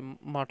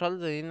মটল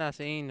দিন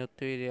আছে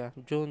ইনতু এরিয়া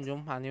জুন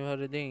পানি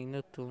ভরে দিয়ে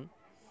ইনতুন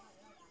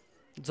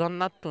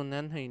জন্নাত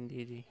তুনেন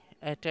হিন্দি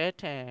at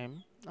 8 a.m.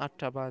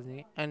 8 বাজে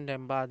and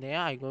then বাদে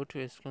I go to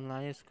school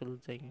I school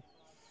যাই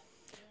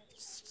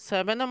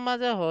 7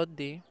 মাঝে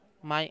হদি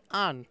my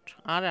aunt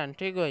are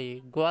aunty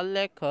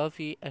গোয়ালে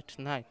coffee at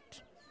night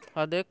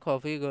হদে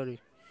কফি গরি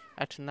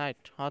at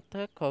night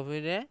হতে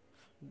কফিরে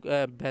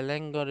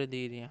বেলেং করে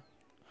দিয়ে দিয়া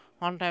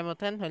অন টাইম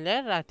হতেন হলে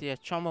রাতে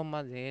সময়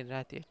মাঝে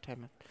রাতে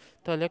টাইম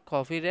তাহলে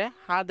কফিরে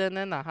হাদে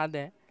না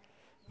হাদে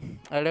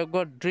আরে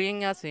গো ড্রিঙ্ক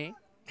আছে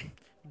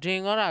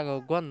ড্রিঙ্কর আগে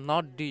গো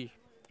নট দি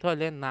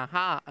তাহলে না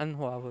হা আন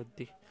হওয়া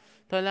বুদ্ধি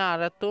তাহলে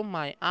আর তো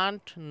my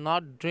aunt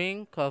not drink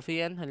coffee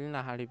N হলে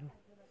না হারিব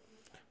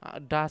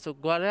ডাস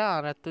গড়ে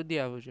আর তো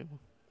দিয়া বুঝব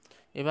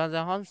এবার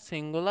যখন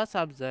সিঙ্গুলার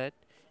সাবজেক্ট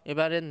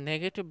এবারে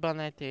নেগেটিভ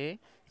বানাইতে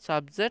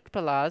subject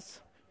plus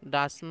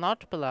does not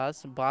plus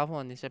verb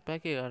 1 হিসেবে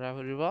কি করা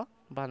হইব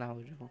বানা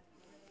হইব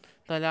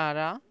তাহলে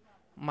আরা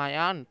my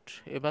aunt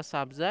এবার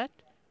সাবজেক্ট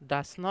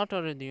does not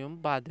ওরে দিম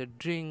বাদে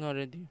drink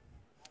ওরে দিম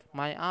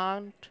my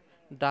aunt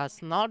does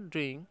not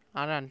drink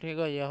are aunty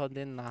গইয়া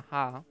হদে না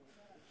হা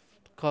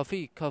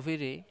coffee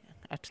রে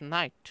at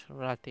night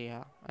রাতে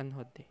আন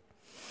হদে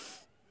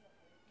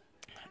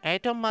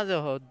এইটার মাঝে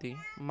হদি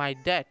my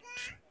dad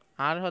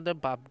আর হদে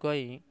বাপ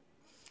গই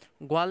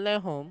গোয়ালে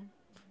হোম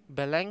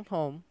বেলেং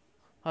হোম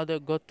হদে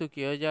গতু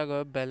কি হয়ে যাগো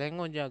বেলেং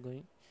ও যাগই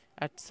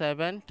at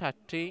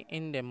 7:30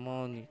 in the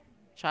morning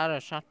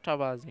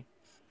 7:30 বাজে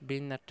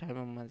বিন্নার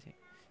টাইমের মাঝে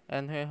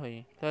এন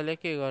হয়ে তাহলে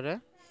কি করে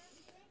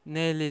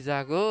নেলি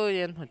যাগো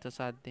এন হইতো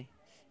সাত দি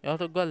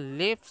এত গো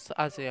লিপস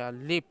আছে আর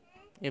লিপ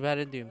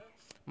এবারে দিম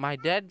my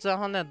dad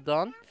যখন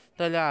দন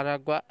তাহলে আর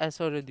একবার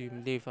এসরে দিম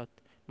লিফত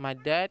my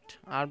dad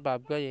আর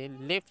বাপ গয়ে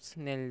lips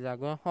Nellie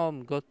যাগো home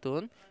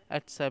গতুন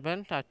at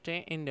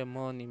 7:30 in the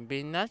morning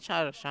বিন্না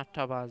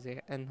 7:30 বাজে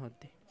এন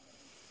হতে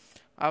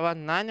আবার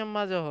 9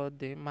 মাঝে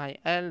হতে my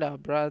elder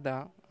brother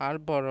আর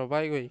বড়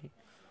ভাই গই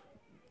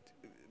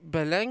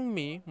বেলেং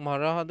মি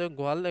মরা হতে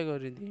গোয়ালে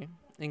করে দিয়ে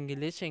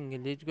ইংলিশ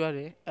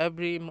করে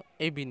এভরি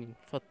ইভিনিং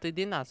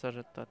প্রতিদিন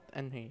আসরত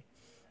এন হই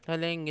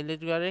তাহলে ইংলিশ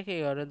করে কি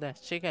করে দেয়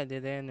শিখাই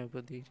দিয়ে দেয়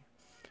অনুপতি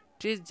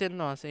টিচ যেন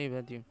আছে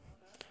এবার দিম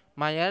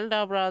my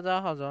elder brother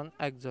হজন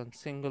একজন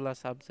সিঙ্গুলার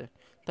সাবজেক্ট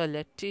তাহলে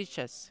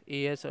টিচার্স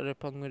ইএস ওরে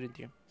পঙ্গুরি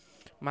দিম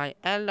my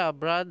elder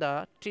brother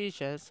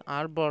teaches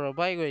আর বড়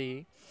ভাই গই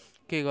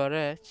কি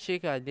করে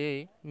শিখাই দিয়ে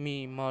মি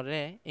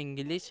মরে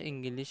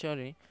ইংলিশ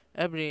ওরে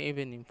every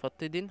evening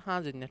প্রতিদিন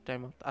হাজিনের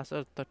টাইমত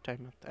আসরতর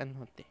টাইমত এন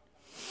হতে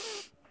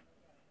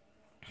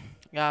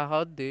ইয়া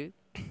হতে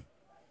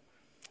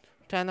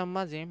 10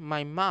 মাঝে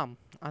my mom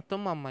আতো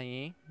মামাই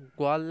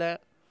গোয়ালে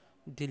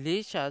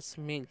delicious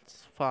meals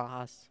for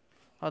us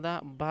হদা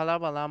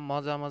ভালা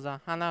মজা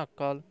হানা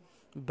কল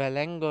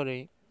বেলেঙ্গরে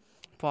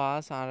for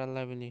us আর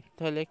লাভলি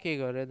তাহলে কি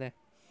করে দে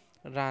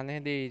রানে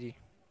দেইরি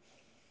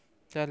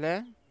তাহলে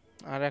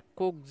আর এক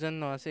কুক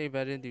জন্য আছে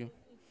এবারে দিও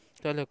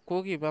তাহলে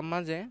কুক ইবার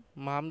মাঝে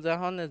মাম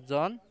যখন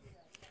জন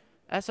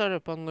এসরে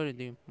পঙ্গরি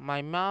দিও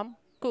my mom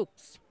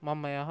cooks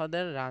মামায়া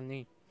হদের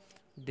Rani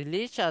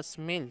delicious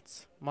meals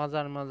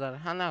মজার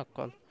হানা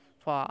কল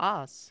for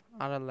us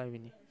are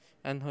lovely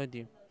N হই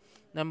দিও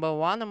number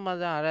 1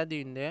 মাঝে আরা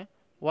দিন দে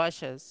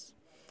washes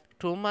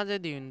 2 মাঝে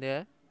দিন দে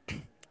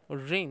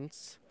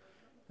rinse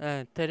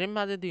 3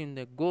 মাঝে দিন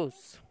দে goes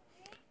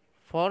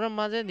 4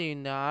 মাঝে দিন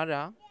দে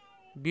আরা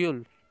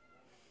build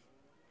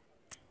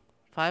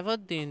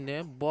 5 দিন দে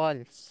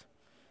boils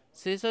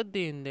 6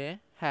 দিন দে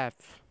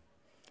have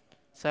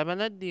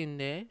 7 দিন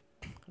দে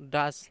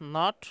does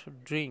not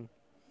drink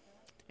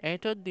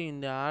 8 দিন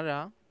দে আরা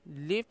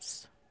lives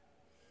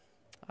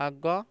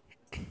আগো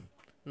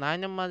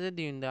 9 মাঝে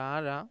দিন দে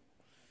আরা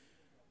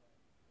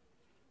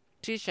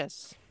teaches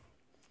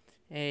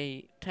এই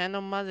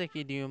 10 মাঝে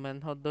কি দিও মান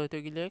হদ হইতে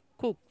গেলে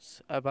cooks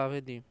এভাবে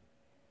দিও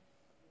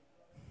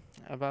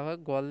এভাবে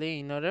গলে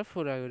ইনরে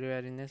ফুরা করি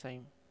আরিনে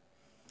চাইম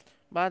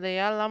বাদে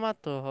ইয়ালামা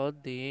তো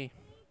হদি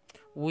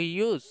we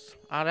use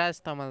আরা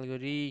ইস্তেমাল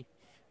করি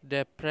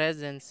the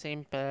present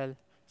simple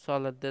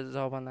solid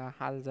জবানা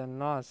হাল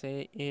জানো আছে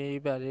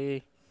এইবারে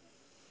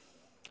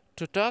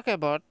to talk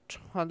about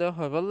হদে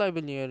হবল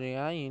লাইবলি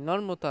এরিয়া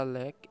ইনর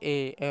মুতালেক এ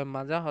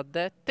মাজা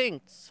হদে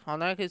things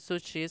হনা কিছু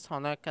চিজ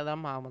হনা কাদা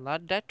মামলা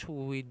that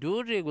we do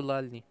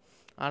regularly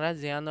আরা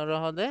জিয়ানর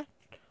হদে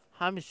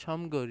আমি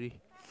সম করি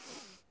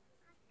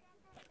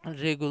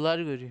রেগুলার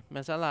করি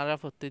মেসাল আরা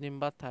প্রতিদিন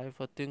বা থাই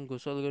প্রতিদিন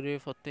গোসল করি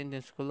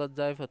প্রতিদিন স্কুলত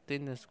যায়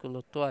প্রতিদিন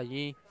স্কুলত তো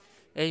আই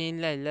এই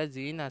ইনলা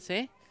জিন আছে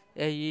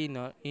এই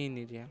ইন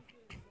এরিয়া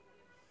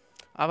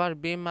আবার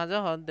বি মাঝে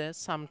হদে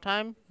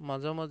সামটাইম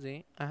মাঝে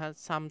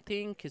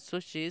সামথিং কিছু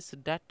চিজ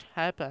দ্যাট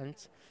হ্যাপেন্স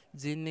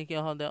জিন নাকি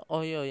হদে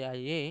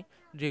আইয়ে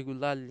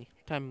রেগুলারলি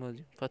টাইম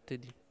মজি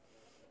প্রতিদিন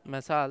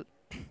মেসাল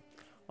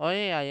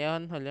আইয়ে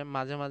হলে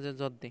মাঝে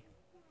জদ দি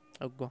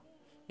অজ্ঞ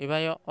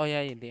এবার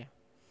আই দিয়া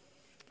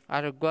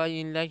আর গা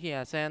ইনলা কি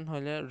আছে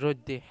হলে রোদ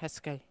দে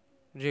হেসকাই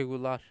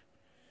রেগুলার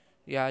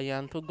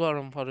ইয়ান তো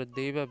গরম পরে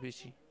দেই বা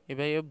বেশি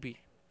এবার বি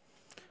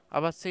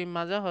আবার সেই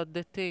মাঝে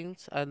হদে থিংস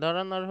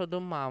ধরনের হদে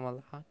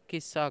মামলা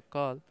কিসা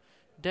কল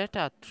দ্যাট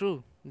আর ট্রু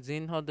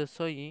জিন হদে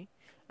সই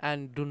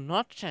অ্যান্ড ডু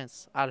নট চেঞ্জ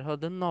আর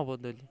হদে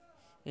নবদলি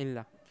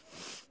ইল্লা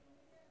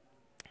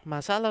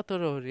মাসালা তো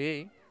রে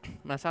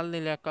মাসাল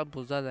দিলে একটা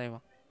বোঝা যাইবা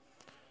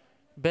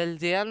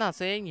বেলজিয়ান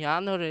আছে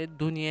ইয়ান হরে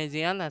দুনিয়া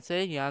জিয়ান আছে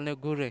ইয়ানে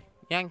ঘুরে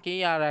ইয়ান কি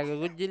ইয়ার আগে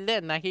গুজিলে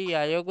নাকি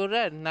ইয়ায়ও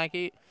ঘুরে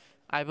নাকি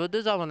আইবদে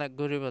যাব না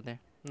ঘুরিব দে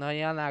না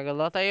ইয়ান আগে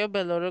লতাইও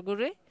বেলরে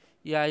ঘুরে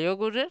ইয়ায়ও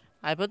ঘুরে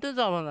আইবদে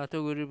যাব না তো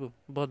ঘুরিব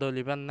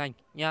বদলিবার নাই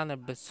ইয়ানে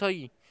বেসই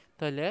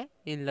তাহলে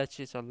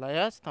ইল্লাচি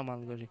চল্লাইয়া ইস্তেমাল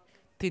করি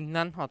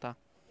 3 হতা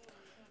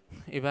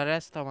এবারে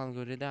ইস্তেমাল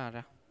করি দে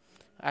আরা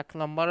 1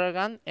 নম্বরের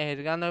গান এর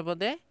গান হইব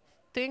দে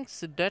things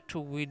that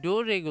we do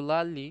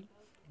regularly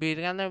বির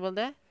গান হইব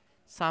দে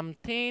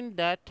something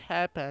that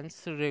happens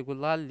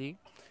regularly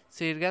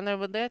সির গান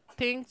হইব দে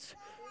things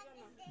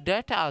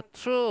that are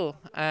true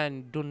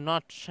and do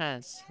not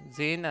change.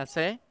 Zin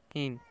ase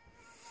in.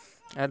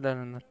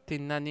 Adarana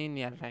tinnani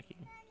niyaraki.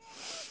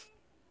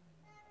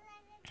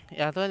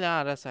 Yatole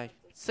arasai.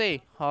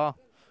 Say ha.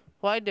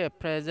 Why the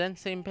present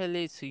simple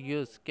is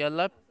used?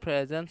 Kela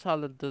present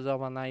solid to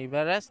zamana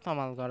ibaras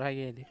tamal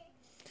goragedi.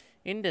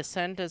 In the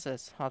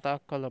sentences hata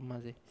kolom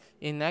mazi.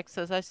 In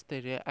exercise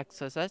 3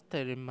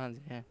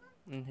 mazi hai.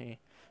 In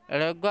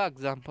here. Go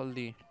example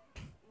di.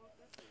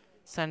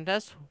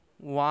 Sentence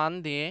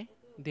 1 দিয়ে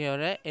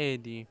diore a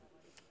di.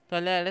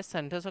 Tole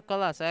sentence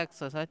kala asa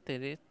exercise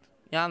 3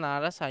 yan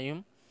ara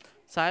sayum.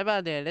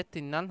 Saiba de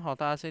tinnan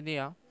hota ase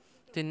dia.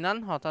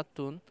 Tinnan hota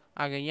tun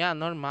age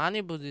yanor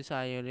mani buji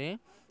sayore.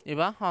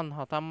 Iba hon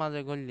hota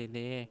maze golli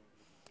de.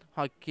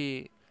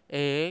 Haki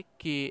a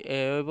ki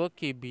ebo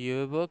ki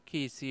biobo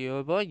ki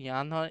siobo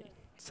yan ho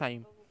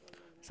sayum.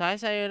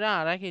 Sayore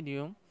ara ki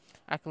dium.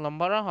 Ak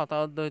lambara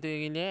hota doite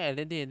gile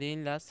ele de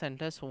la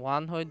sentence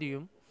 1 ho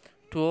dium.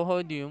 2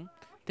 ho dium.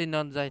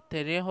 Tinnan jai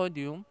 3 ho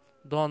dium.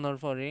 Donor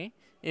fore.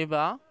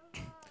 Iba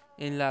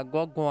in la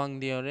goang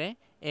diore.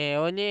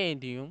 Eole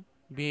dium.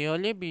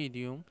 Biole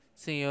bidium.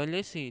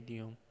 Siole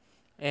sidium.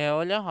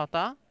 Eole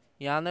hota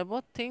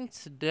yanebo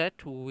things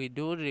that we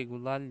do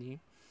regularly.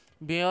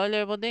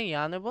 Biole bode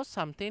yanebo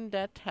something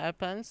that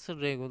happens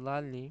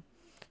regularly.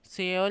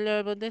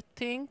 Siole bode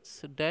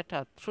things that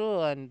are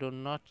true and do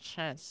not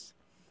change.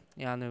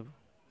 Yanebo.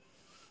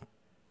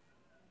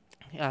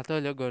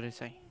 Yatole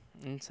gorisai.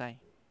 Inside.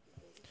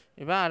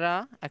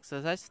 Ibara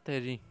exercise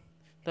 3.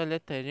 Tole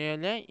 3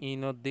 ole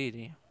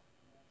inodiria.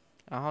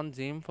 Ahon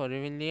gym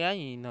forivilia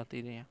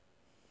inotiria.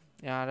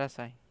 Yara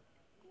sai.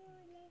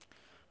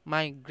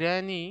 My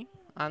granny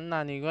and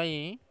nanny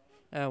goi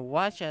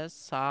watches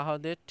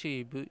Sahode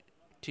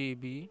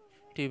TV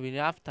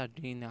after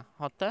dinner.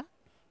 Hota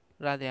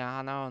Radia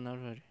Hana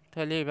honorary.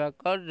 Taliba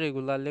got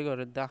regularly go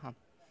daham.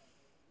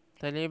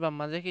 Taliba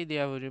Mazaki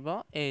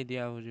diavuribo, a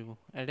diavuribo.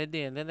 Ede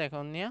the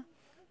econia.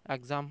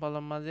 Example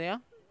of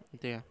Mazia.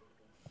 There.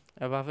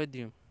 Above a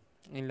due.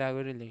 In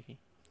Lagori Lake.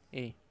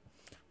 A.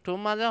 To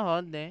Mother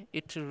Hode,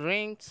 it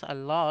rains a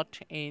lot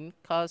in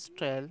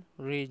coastal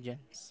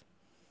regions.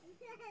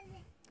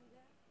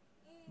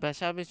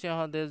 Beshabishi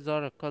Hode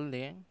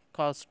Zorakole,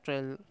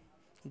 coastal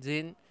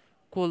Zin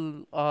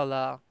Kul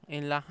Ola,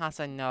 in La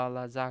Hasana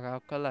Ola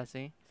Zaga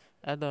Kolasi,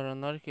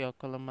 Adoranorki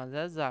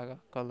Colamaza Zaga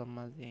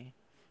Colamazi,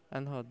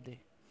 and Hode.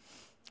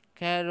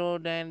 Caro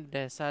then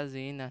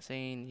Desazin as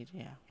in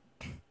Iria.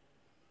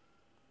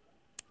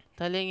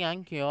 Telling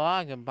Yankee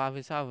Oag and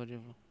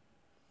Bavisavribu.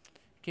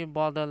 Ki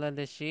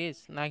badalı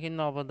şiz, naki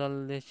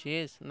nabadalı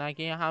şiz,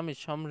 naki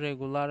hamişam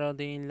regular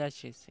de in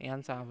şiz,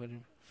 yan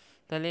saverim.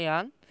 Tali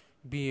yan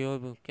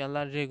biyo bu,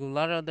 kala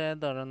regular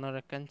de darana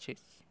rakan şiz,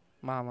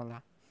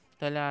 mamala.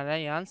 Tali ara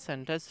yan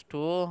sentence 2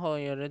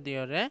 hoyore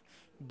diore,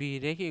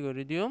 bire ki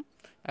gori diyum,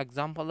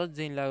 example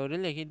zin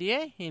lagori leki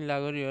diye, hin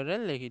lagori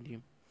yore leki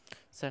diyum.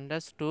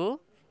 Sentence 2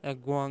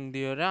 guang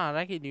diore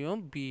ara ki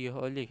diyum,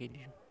 biyo leki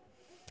diyum.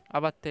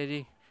 Abat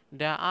teri,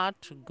 the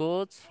earth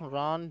goes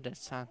round the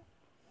sun.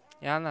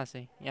 Yan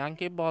আছে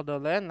ইয়ানকে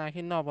বদলে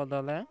নাকি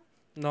নবদলে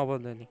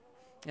নবদলি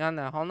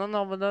ইয়ানা হন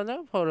নবদলে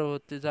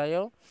পরবর্তী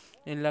যায়ও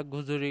in-law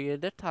গুজুরি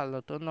Gede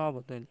থালতো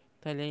নবদলি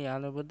তাহলে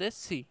ইয়ান বদে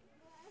সি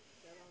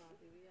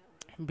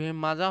বে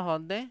মাজা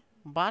হদে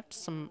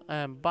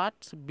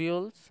বাটস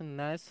builds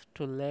nest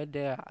to lay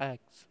their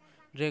eggs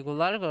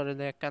regular করে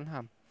দেখান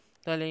হাম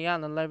তাহলে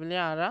ইয়ান লাইবলি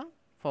আরা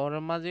ফর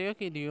মাজিও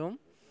কি দিউম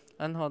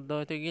আন হদ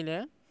হতে গেলে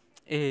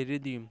এ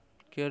রিদিউম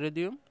কে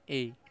রিদিউম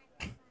এ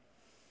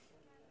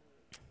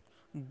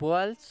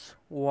boils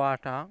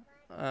water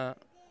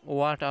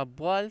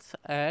boils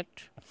at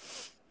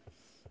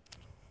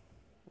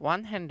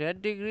 100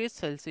 degrees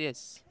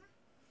Celsius.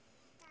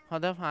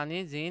 Hoda pani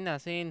zin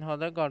ase in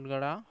hoda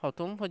godgara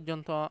hotum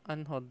porjonto an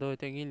hoddo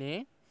hoite gile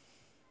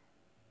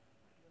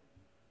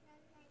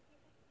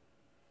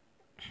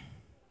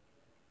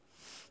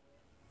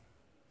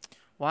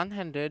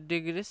 100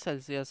 degrees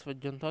Celsius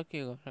porjonto ki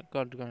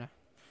godgara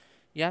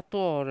ya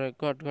to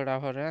godgara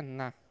hore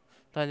na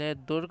তাহলে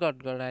দূর গট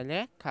গড়াইলে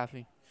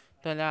কাফি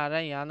তাহলে আর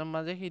ইয়ানোর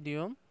মাঝে কি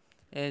দিউম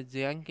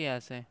জিয়াং কি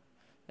আছে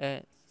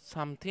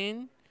something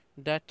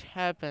that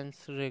happens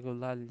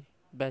regularly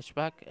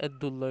বেশভাগ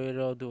দুলয়ের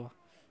দুয়া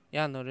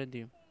ইয়ানোরে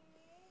দিউম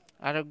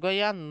আর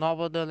গয়া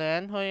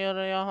নবদলেন হয়ে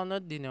হন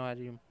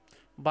দিনওয়ারিম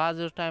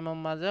বাজুর টাইমের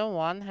মাঝে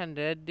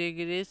 100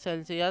 ডিগ্রি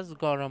সেলসিয়াস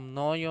গরম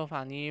নয়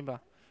পানি বা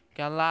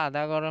কেলা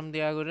আধা গরম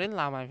দিয়া করে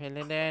লামাই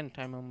ফেলে দেন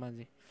টাইমের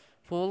মাঝে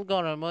Full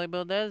গরম হইব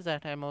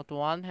that time of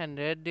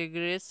 100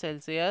 degrees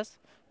Celsius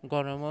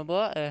গরম হইব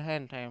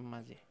hand time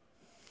মাঝে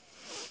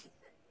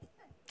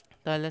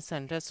তাহলে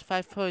sentence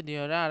 5 হই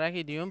দিও আর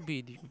কি দিও বি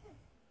দিও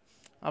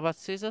আবার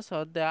সিসা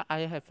সদা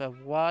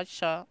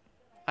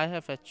I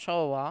have a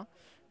shower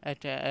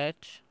at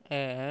 8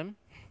 a.m.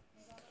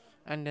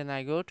 and then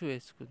I go to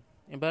school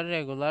এবার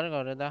রেগুলার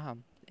করে দাম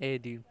এ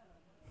দিও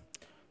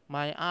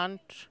My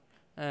aunt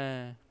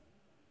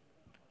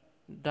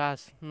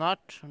does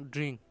not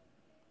drink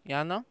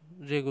Yano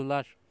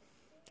regular.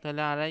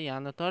 Tahle ara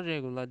yano to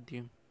regular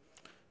dium.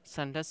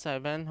 Sentence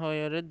 7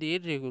 hoyere di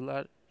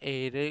regular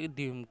ere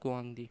dium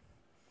guandi.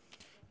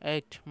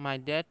 8. My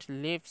dad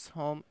leaves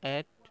home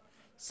at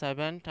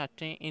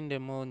 7:30 in the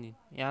morning.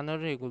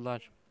 Yano regular.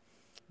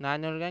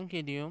 9 organ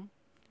ki dium.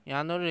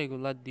 Yano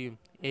regular dium.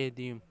 A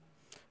dium.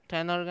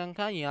 10 organ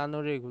ka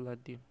yano regular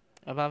dium.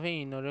 Above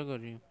inore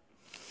gorium.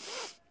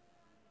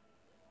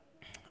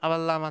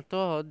 Aballama to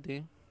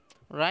hoddi.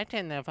 Write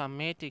an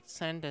affirmative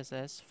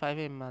sentences 5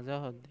 in maza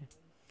hoddi.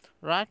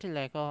 Write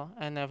like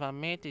an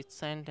affirmative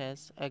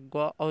sentence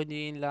ego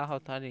odi in la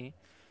hotari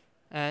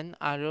and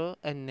arrow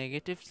a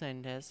negative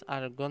sentence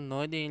argo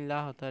noidi in la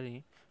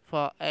hotari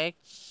for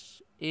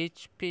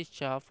each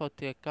picture for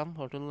to come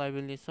photo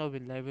library so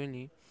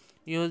library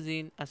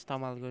using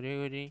astamal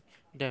gori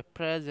the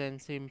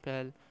present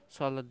simple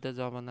solid the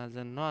jabanas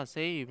and no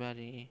say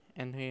ibari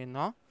and we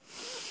no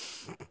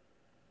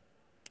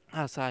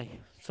asai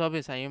so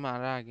besai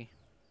maragi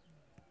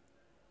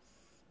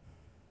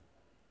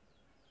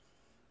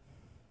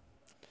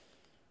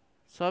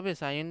সবে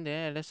sign দে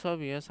এলে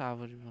সবিও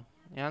সাবরিব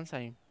ইয়ান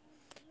সাইম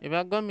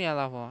এবার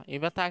গমিয়ালাভ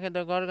এবার তাকে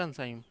তো গরগান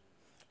সাইম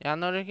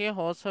ইয়ানরে কি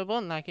হোস হইব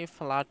নাকি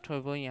flat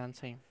হইব ইয়ান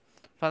Saim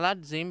flat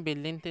gym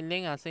building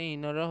tilting আছে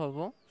ইনরে হইব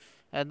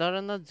এ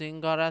ধরনের জিম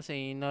ঘর আছে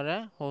ইনরে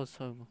হোস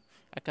হইব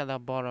একটা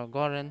বড়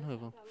গরেন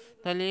হইব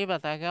তাহলে এবার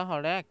তাকে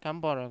হরে একখান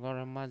বড়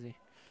গরের মাঝে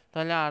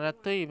তাহলে আর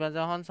তো এবার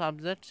যখন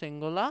সাবজেক্ট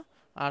সিঙ্গুলার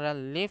আর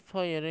লিফ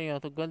হয়ে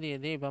অতজ্ঞ দিয়ে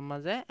দিই এবার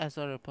মাঝে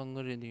এসরে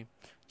ফঙ্গুরি দিই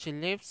she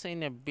lives in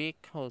a big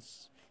house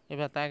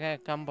এবার তাকে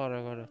একদম বড়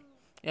করে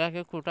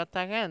ইয়াকে কুটার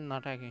থাকে না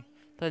থাকে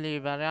তাহলে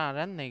এবারে আর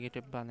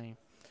নেগেটিভ বানাই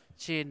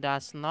she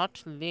does not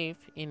live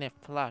in a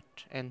flat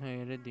and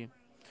হয়ে দিই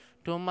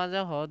টু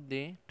মাঝে হদ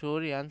দি টুর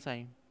ইয়ান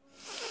চাই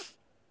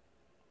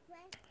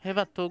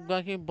এবার তোক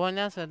কি বোন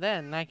আছে দে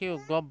নাকি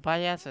গ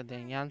ভাই আছে দে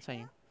ইয়ান চাই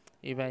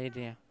এবার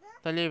এরিয়া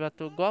তাহলে এবার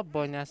তো গ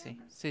বোন আছে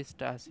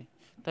সিস্টার আছে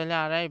তাহলে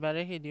আর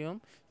এবারে কি দিম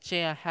সে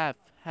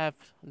হ্যাভ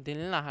দিল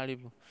না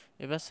হারিব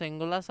এবার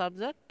সিঙ্গুলার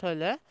সাবজেক্ট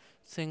তাহলে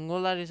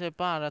সিঙ্গুলার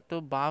হিসেবে আর তো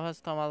ভাব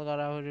ইস্তেমাল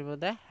করা হইব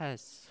দে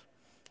হ্যাজ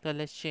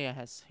তাহলে সে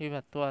হ্যাজ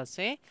এবার তো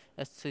আছে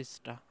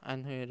সিস্টার আইন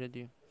হয়ে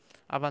দিম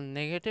আবার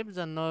নেগেটিভ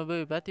জন্য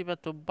এবার এবার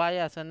তো ভাই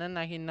আছে না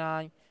নাকি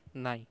নাই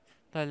নাই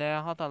তাহলে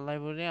হত আল্লাহ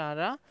বলি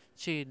আর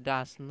she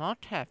does not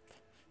have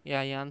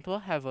ইয়ান তো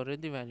have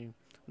already পারি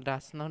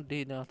does not দি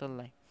হত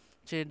Allah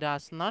she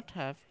does not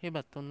have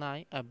এবার তো নাই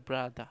a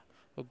brother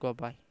go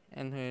by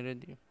and হয়ে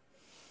দিম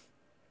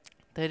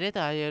তেরে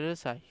তাই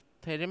চাই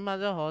তেরে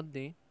মাঝে হত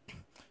দি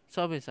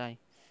সবে চাই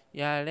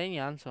ইয়ারে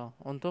ইয়ান চ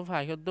অন্ত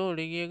ফাইকত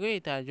দৌড়ে গিয়ে গই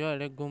তাই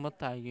জলে ঘুমত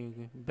তাই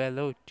গিয়ে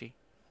বেলে উঠি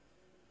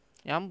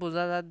ইয়াম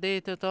বোঝা যার দে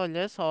তো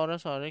তাহলে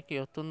সরে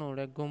কেউ তো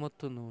নুড়ে ঘুমত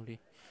তো নুড়ি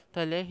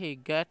তাহলে he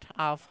get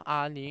up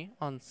early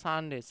on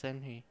Sunday's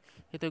and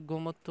হিতে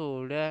ঘুমত তো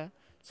উড়ে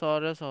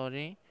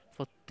সরে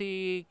প্রতি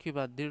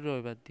কিবার দিন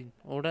রবিবার দিন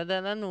উড়ে দে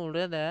না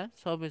নুড়ে দে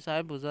সবে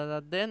চাই বোঝা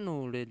যার দে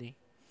নুড়ে দি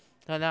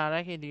তাহলে আর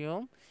কি দিও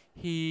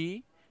হি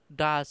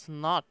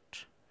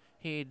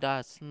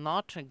does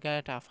not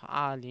get up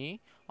early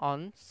on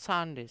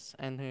Sundays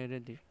and হয়ে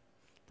দি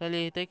তাহলে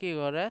এতে কি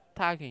করে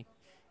থাকি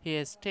হি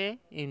stay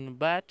in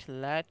bed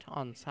late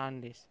on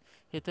Sunday's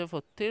এতে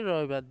প্রতি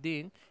রবিবার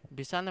দিন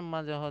বিছানার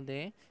মাঝে হদে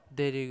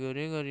দেরি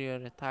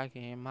করে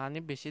থাকে মানে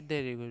বেশি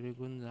দেরি করে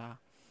গুণ যা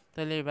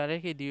তাহলে এবারে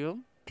কি দিও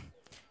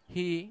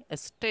হি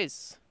স্টেস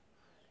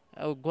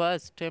গোয়া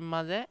স্টেম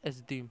মাঝে এস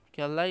দিম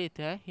কেলা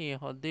ইতে হি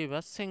হদে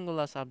এবার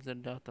সিঙ্গুলার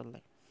সাবজেক্ট দেওয়া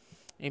তাহলে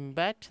in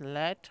bed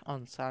late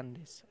on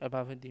Sundays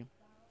এভাবে দিম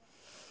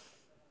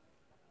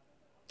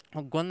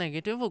অজ্ঞ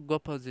নেগেটিভ অজ্ঞ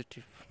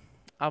পজিটিভ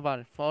আবার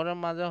ফরের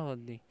মাঝে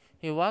হদি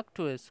হি ওয়াক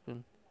টু স্কুল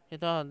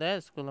এটা হদে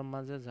স্কুলের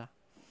মাঝে যা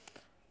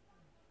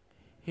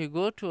হি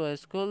go to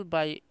school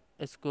by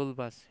school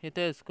bus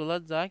এটা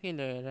স্কুলত যা কি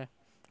লয়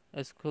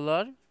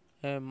স্কুলৰ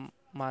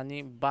মানে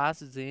বাস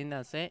জিন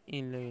আছে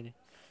ইন লয়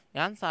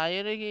ইয়ান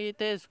চাইৰে কি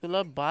এটা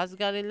স্কুলৰ বাস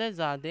গাড়িলে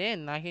যা দে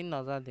নাকি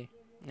নজা দে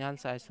ইয়ান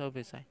চাই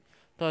সবে চাই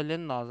তাহলে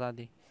নজা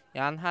দি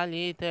ইয়ান হালি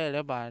ইতে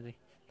এলে বাড়ি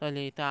তাহলে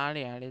এটা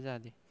আড়ে যা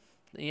দি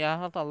ইয়া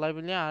হত আল্লাহ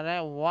বলি আর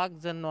ওয়াক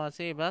যেন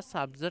আছে এবার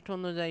সাবজেক্ট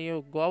অনুযায়ী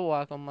গো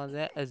ওয়াকের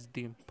মাঝে এস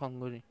দিম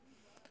ফঙ্গুরি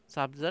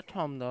সাবজেক্ট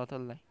হম দেওয়া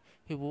তাহলে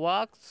হি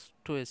ওয়াকস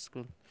টু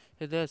স্কুল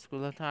এটা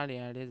স্কুলত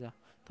আড়ে যা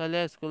তাহলে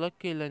স্কুলত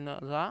কি লই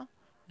নজা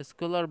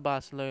স্কুলের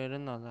বাস লইরে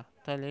নজা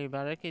তাহলে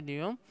এবারে কি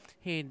দিম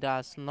he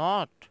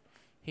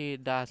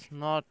does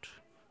not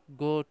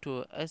go to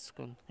a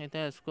school এটা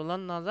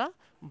স্কুলত নজা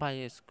বাই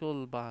স্কুল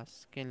বাস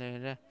কেলে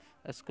রে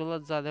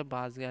স্কুলত যাদের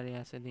বাস গাড়ি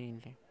আছে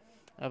দিনলে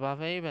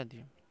এভাবে এবার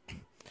দিম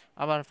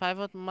আবার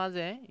ফাইভত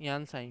মাঝে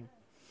ইয়ান চাই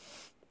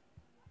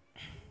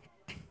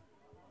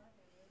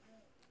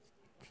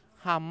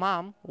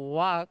হামাম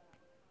ওয়াক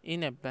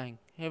ইন এ ব্যাংক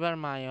এবার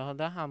মায়ে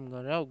হদা হাম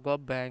করে গ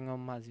ব্যাংক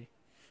মাঝে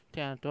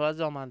টেঁটো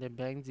জমা দে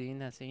ব্যাংক জিন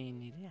আছে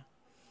ইনিরিয়া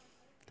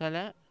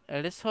তাহলে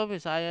এটা সবই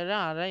চাই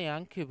আর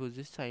ইয়াং কি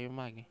বুঝিস চাই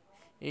মাগে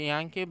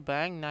ইয়াং কি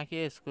ব্যাংক নাকি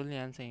স্কুল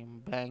ইয়ান চাই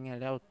ব্যাংক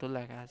এটা উত্তর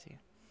লেখা আছে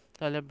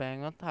তাহলে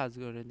ব্যাংকত হাজ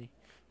করে দি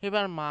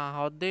এবার মা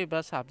হদ দে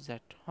এবার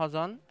সাবজেক্ট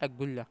হজন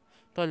একগুল্লা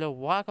তাহলে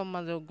ওয়াক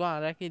মাঝে গ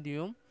আর কি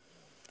দিম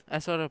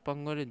Asore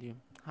pangore dium.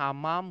 Her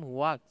mom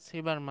works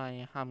hibar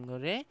mai ham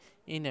gore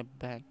in a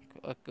bank.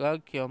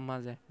 Kyo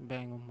maze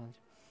bank maze.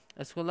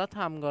 Schoolot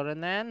ham gore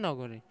na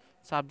nogore.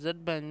 Subject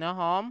benna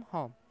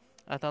home.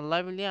 Atalla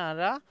bili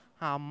ara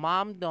her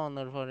mom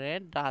donor vore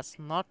does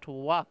not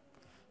work.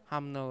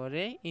 Ham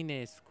nogore in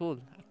a school.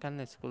 Kan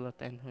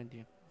schoolot en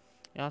hodium.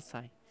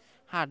 Yasai.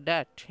 Her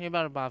dad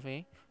hibar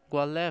babe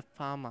gole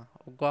fama.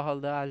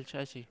 Goholda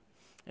alchashi.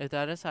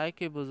 এটারে চাই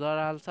কি বুঝার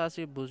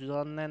আলসাসি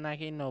বুঝন নে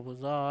নাকি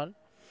নবুঝর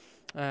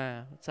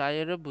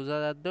চাইরে বুঝা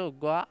যাচ্ছে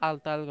গোয়া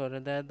আলতাল করে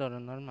দেয়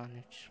ধরনের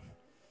মানুষ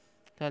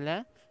তাহলে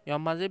এর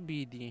মাঝে বি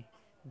দিয়ে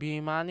বি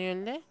মানে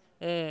হলে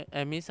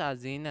এমিস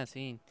আজিন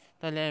আসিন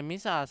তাহলে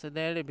এমিস আছে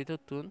দেয় ভিতর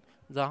তুন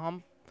যখন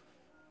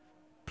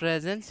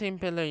প্রেজেন্ট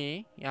সিম্পল হই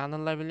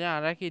ইয়ানুল্লাহ বলে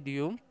আরা কি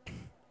দিও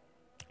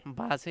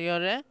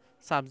বাসিয়রে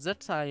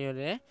সাবজেক্ট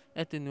চাইরে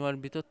এতিনুয়ার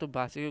ভিতর তো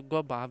বাসি গো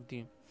ভাব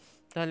দিও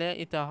তাহলে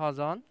এটা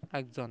হজন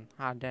একজন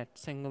হার্ডেড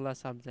সিঙ্গুলার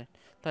সাবজেক্ট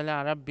তাহলে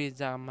আরা বিশ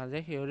জায়গার মাঝে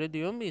হিওরে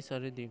দিও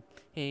বিশরে দিও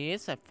he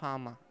is a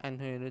farmer and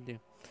হিওরে দিও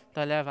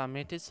তাহলে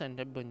অ্যাফার্মেটিভ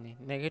সেন্টেন্স বনি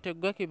নেগেটিভ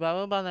গো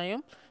কিভাবে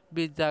বানাইম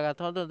বিশ জায়গা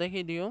তো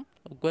দেখি দিও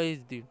গো ইজ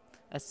দিও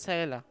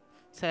সেলা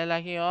সেলা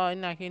কি হয়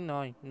নাকি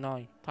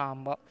নয়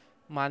থাম্বা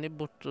মানে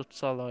বুটুত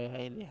চলো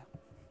আইলিয়া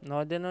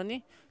নয় দেননি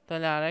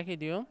তাহলে আরা কি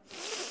দিও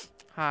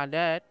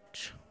হার্ডেড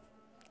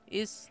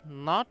is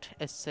not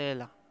a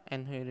Sela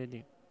and হিওরে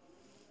দিও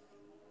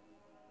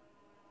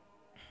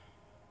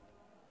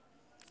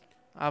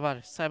আবার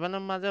 7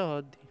 এর মাঝে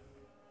হদি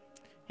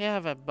হে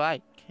হ্যাভ এ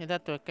বাইক এটা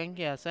তো কেন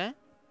কি আছে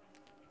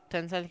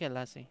টেনসাইল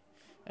খেলা আছে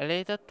এলে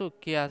এটা তো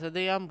কি আছে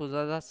দে আম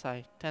বুঝা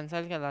যাচ্ছে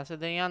টেনসাইল খেলা আছে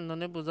দে আন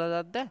ননে বুঝা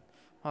যাচ্ছে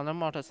হলে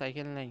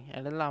মোটরসাইকেল নেই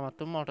এটা আমার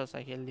তো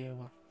মোটরসাইকেল দিয়ে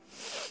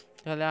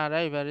তাহলে আর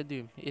এবারে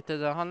দিম এটা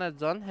যখন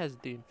একজন হ্যাজ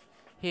দিম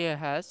he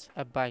has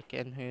a bike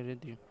and হিয়ারে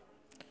দিম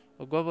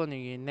গোবনি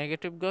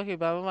নেগেটিভ গো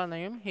কিভাবে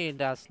বানাইম he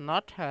does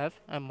not have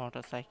a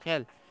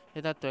motorcycle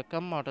এটা তো একটা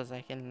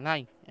মোটরসাইকেল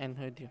নাই এন্ড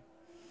হয়ে দিম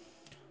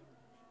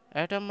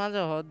এটার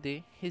মাঝে হদি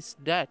হিজ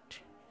ড্যাড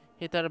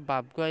হি তার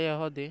বাপ গয়ে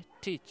হদি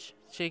টিচ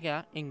শিখা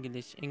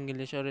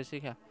ইংলিশরে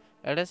শিখা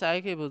এটা চাই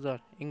কি বুঝর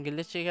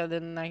ইংলিশ শিখা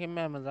দেন নাকি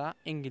মেমজা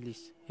ইংলিশ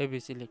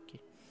এবিসি লিখি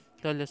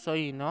তাহলে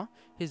সই ন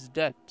হিজ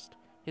ড্যাড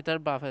হি তার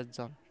বাপের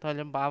জন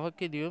তাহলে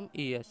বাবাকে দিউম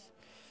ইয়েস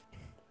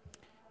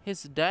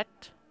হিজ ড্যাড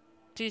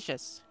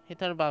টিচার্স হি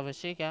তার বাপে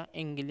শিখা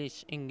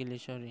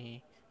ইংলিশরে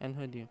এন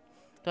হয়ে দিউম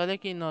তাহলে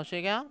কি ন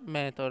শিখা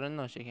মেতরে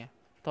ন শিখা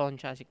তখন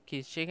কি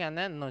শিখা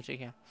না ন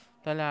শিখা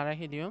তাহলে আর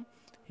কি দিও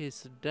হিজ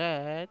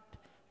ড্যাড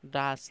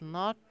ডাজ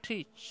নট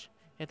টিচ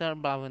এটার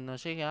বাবা ন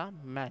শেখা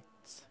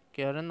ম্যাথস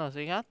কেউরে ন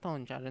শেখা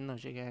তখন চারে ন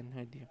শেখা এন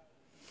হয়ে দিও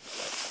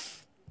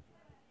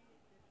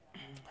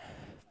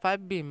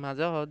 5b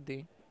মাঝে হদ দি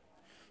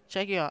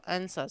check your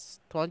answers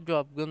তোমার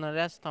জব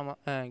গুণরে তোমার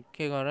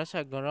কি করে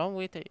চেক করো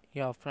উইথ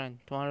your friend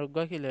তোমার উগ্র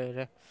কি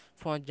লয়ে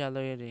ফোন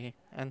জ্বালয়ে রে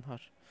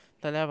এনহর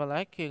তাহলে বলা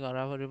কি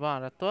করা পড়িব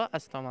আর তো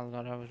ইস্তেমাল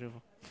করা পড়িব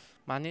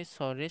মানে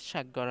সরি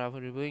চেক করা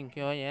পড়িব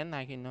ইনকে হয়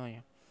নাকি নয়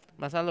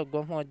মাসালো গো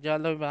মজা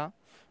লইবা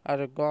আর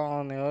গো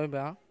অনে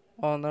হইবা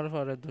অনর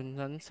পরে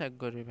দুজন চেক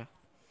করিবা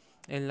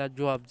এলা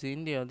জবাব জিন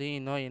দিও দি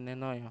নয় এনে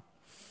নয়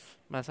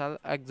মাসাল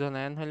একজন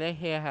এন হলে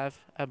he have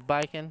a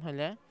bike N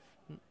হলে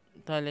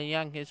তাহলে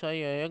ইয়ানকে সই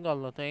হয়ে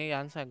গল্লতে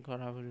ইয়ান চেক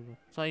করা পড়িব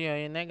সই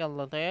হয়ে নে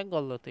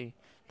গল্লতে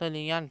তাহলে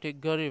ইয়ান ঠিক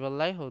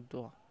করিবলাই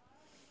হতো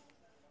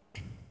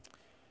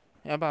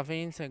এবার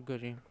ফিন চেক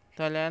করি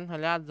তাহলে এন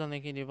হলে আটজনে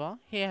কি দিব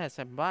হি হ্যাজ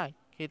এ বাইক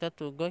সেটা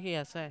তো গো কি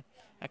আছে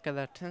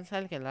একেবারে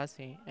টেনসাইল খেলা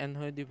আছে এন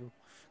হয়ে দিব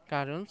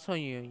কারণ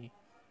সই হই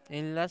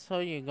ইনলা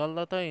সই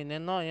গল্লতে ইনে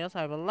নয়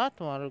সাইবল্লা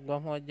তোমার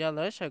গম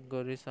হজ্জালয় চেক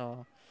করিস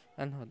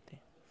এন হতে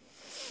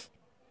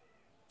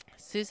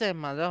সিসে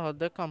মাঝে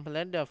হতে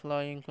কমপ্লিট দ্য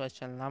ফলোয়িং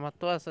কোয়েশ্চেন আমার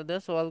তো আছে দে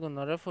সওয়াল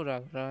গুণরে ফুরা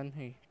গ্রহণ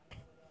হই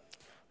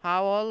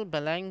হাউ অল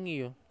বেলাং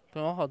ইউ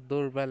তোমার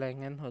হদ্দুর বেলাং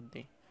এন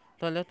হদ্দি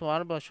তাহলে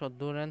তোমার বয়স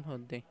হদ্দুর এন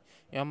হদ্দি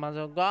ইয়ার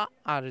মাঝে গা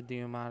আর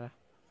দিও মারা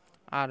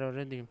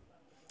আররে দিম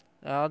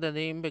ওদের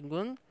দিম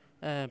বেগুন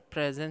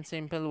প্রেজেন্ট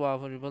সিম্পল ওয়া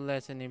ভরিবল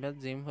লেসে নিবে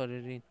জিম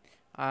ভরিরিন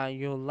আর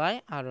ইউ লাই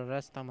আররে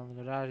ইস্তেমাল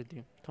করে আর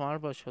দিম তোমার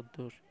বয়স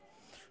হদ্দুর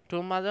টু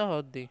মাঝে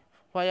হদ্দি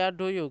Where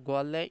do you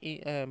go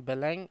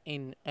belong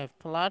in a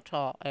flat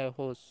or a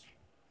house?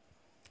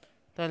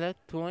 তাহলে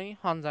তুই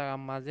হন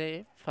জায়গার মাঝে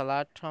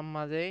ফ্ল্যাট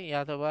মাঝে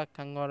ইয়াতবা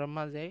কাঙ্গরের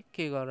মাঝে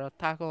কি করো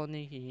থাকো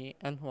নাকি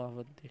এন হওয়া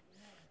বলতে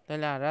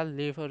তাহলে আর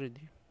লিভ করে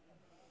দি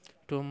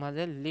টু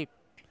মাঝে live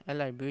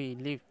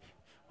live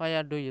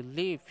Where do you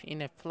live in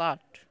a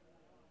flat?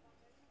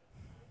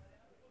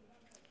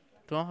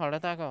 তুমি হরে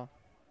থাকো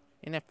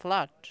in a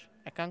flat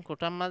একান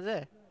কোঠার মাঝে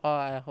or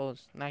a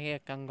house নাকি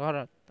একান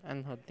ঘরত এন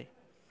হতে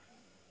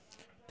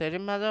তেরি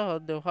মাঝে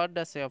হতে what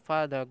does your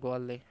father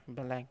গোয়ালে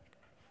blank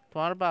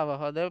তোমার বাবা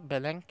হতে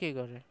ব্ল্যাঙ্ক কি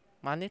করে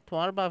মানে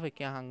তোমার বাবা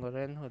কি হাং করে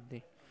এন হতে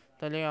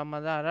তাহলে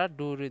আমাদের আর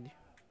ডুরে দি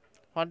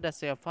what does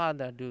your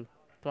father do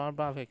তোমার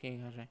বাবা কি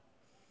করে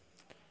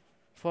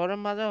ফরের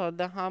মাঝে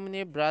হতে হাউ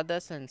many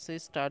brothers and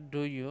sister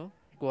do U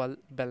গোয়াল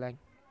ব্ল্যাঙ্ক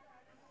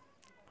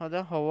হতে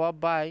হওয়া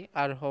বাই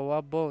আর হওয়া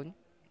বোন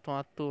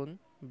তোমার তুন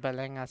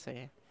ব্ল্যাঙ্ক আছে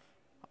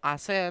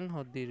আছে এন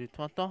হদ্দি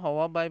তো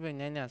হওয়া বাই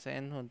বেনাইন আছে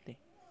এন হদ্দি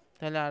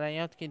তাহলে আর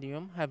ইয়াত কি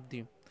দিম হ্যাভ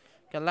দিম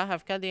কেলা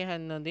হ্যাভ কা দিয়ে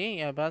হ্যান নদী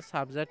এবার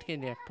সাবজেক্ট কি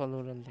দিয়ে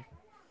প্লুরাল দিয়ে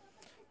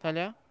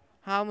তাহলে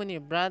how many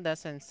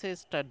brothers and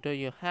sisters do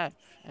you have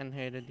N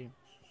হয়ে দিম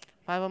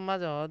ফাইভের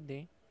মাঝে হদ্দি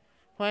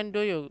when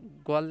do you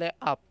go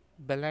up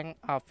blank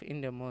up in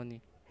the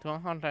morning তোমার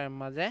ঘন্টার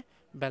মাঝে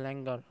blank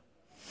কর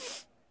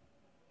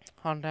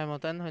ঘন্টার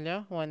মতন হলে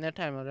when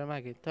টাইমরে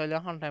মাগি তাহলে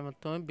ঘন্টার মত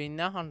তুমি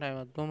বিনা ঘন্টার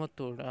মত ঘুমত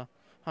তুড়া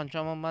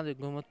ঘন্টার মাঝে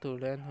ঘুমত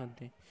তুড়া এন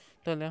হদ্দি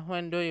তাহলে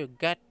when do you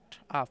get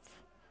up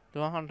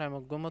তোমার ঘন্টার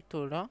মত ঘুমত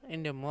তুড়া in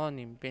the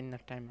morning বিনা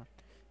টাইমত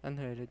এন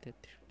হয়ে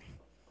দিতে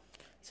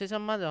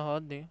শেষের মাঝে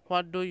হদ্দি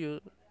what do you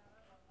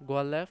go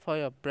for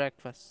your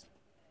breakfast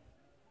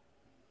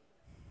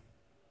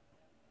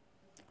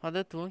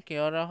হদে তুমি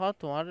কেয়ার হ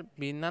তোমার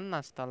বিনার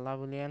নাস্তাল্লা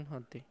বলিয়ান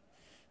হতে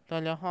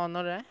তাহলে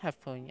হনরে হ্যাভ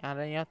হই আর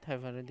ইয়াত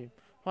হ্যাভরে দিম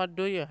হোয়াট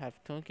ডু ইউ হ্যাভ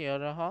তুমি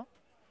কেয়ার হ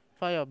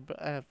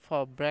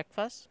ফর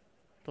ব্রেকফাস্ট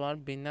তোমার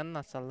বিনার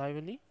নাস্তাল্লা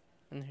বলি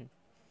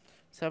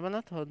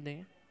সেভেনত হতে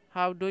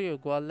হাউ do U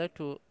গোয়ালে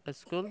to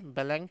school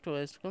বেলেং to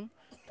school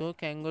তুমি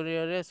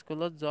ক্যাঙ্গুরিয়রে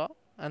স্কুলত য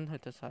এন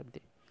হইতে সার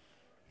দি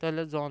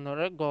তাহলে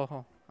জনরে গ হ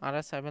আর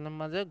সেভেনের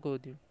মাঝে গো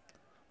দিম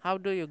হাউ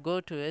do you go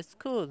to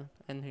school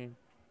N হিম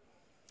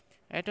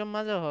এটার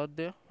মাঝে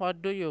হতে what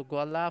do you go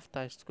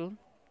after school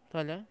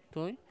তাহলে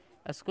তুই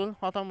স্কুল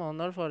খতম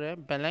হওয়ার পরে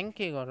বেলেং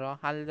কি করো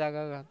হাল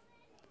জায়গা গান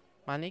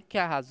মানে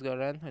কে হাজ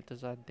করেন হইতে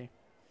চাই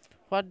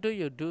হোয়াট ডু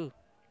ইউ ডু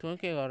তুমি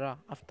কি করো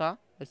আফটার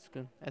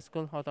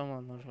স্কুল খতম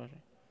হওয়ার পরে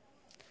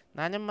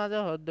নাইনের মাঝে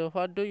হতে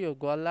what do you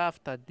go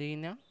after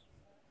dinner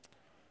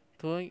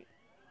তুই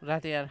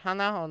রাতে আর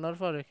খানা হওয়ার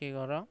পরে কি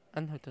করো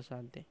এন হইতে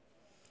চাই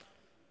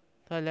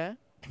তাহলে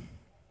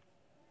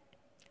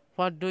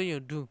হোয়াট ডু ইউ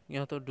ডু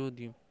ইয়ত ডু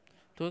দিম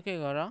তুই কি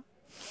করো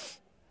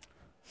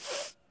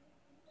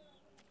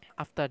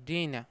আফটার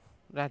ডিনার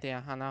রাতে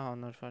খানা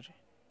হওয়ার পরে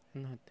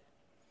হতে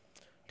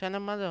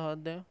টেনের মাঝে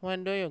হতে when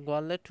do U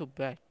গোয়ালে to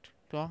bed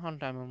তখন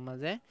টাইমের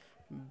মাঝে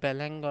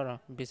বেলেং করো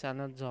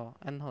বিছানাত যাও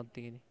এন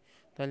হতে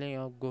তাহলে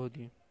ইয় গো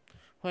দিম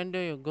when do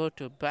you go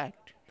to bed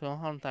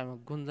তখন টাইমত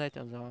গুণ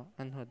যাইতে যাও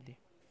এন হতে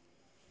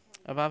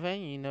এভাবে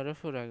ইনরে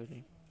ফুরা করি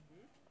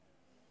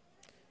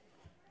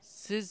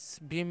সিজ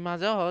বি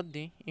মাঝে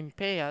হতে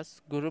ইম্পেয়াস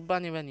গ্রুপ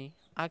বানি বানি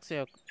ask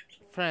your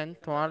friend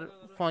তোমার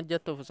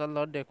পর্যাপ্ত ফসল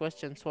the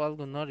question solve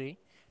গুণরি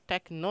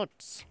take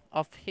notes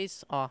of his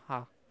or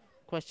her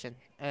question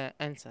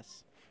answers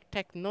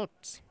take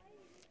notes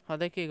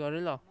হদে কি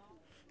করিল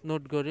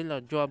নোট করিল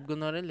জবাব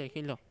গুণরে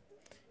লিখিল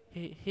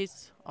his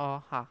or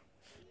her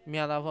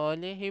মেলা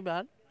হলে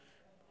হিবার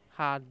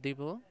হার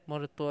দিব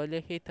মোর তোলে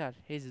হিতার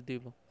হিজ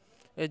দিব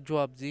এই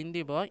জবাব জিন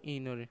দিব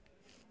ইনরে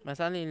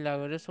মেসাল ইনলা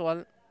করে সওয়াল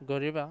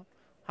গরিবা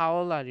how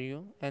old are you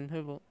N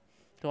হইব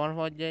তোমার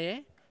পর্যায়ে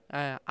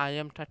I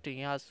am 13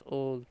 years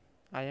old.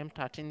 I am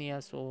 13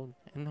 years old.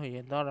 En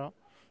হয়ে ধরো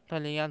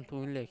তাহলে ইয়ান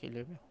তুমি লিখে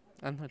নেবে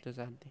এন হইতে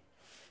চাই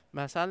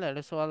মেসালে এর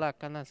সোয়াল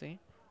আকান আছে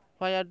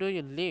where do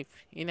you live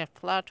in a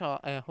flat or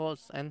a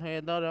house en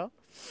হয়ে ধরো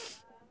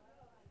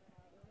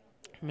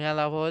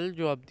মেলা বল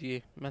জবাব দিয়ে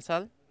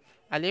মেসাল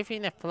I live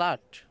in a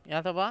flat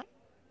অথবা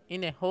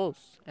in a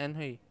house en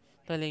হই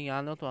তাহলে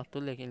ইয়ানো তো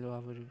লিখে লওয়া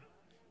পড়বে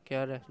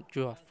কেরে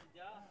জবাব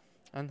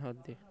এন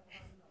হতে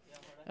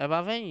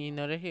এভাবে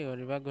ইনরে কি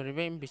করিবা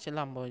গরিবে বেশি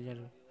লম্বা হয়ে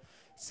যাবে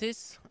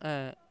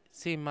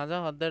সি মাঝে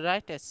হতে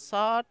রাইট এ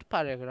শর্ট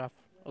প্যারাগ্রাফ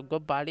গো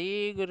বাড়ি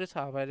করে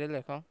সাবাইরে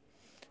লেখো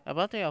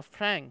এবার তো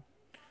ফ্র্যাঙ্ক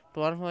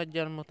তোমার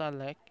হওয়ার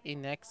মোতালেক ইন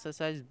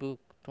এক্সারসাইজ বুক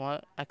তোমার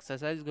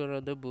এক্সারসাইজ করে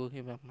দে বুক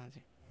হিবা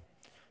মাঝে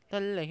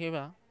তাহলে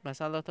লিখিবা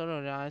মেসাল তোর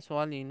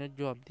সোয়াল ইনের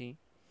জবাব দি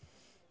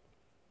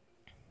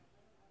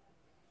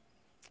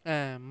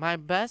my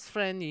best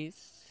friend is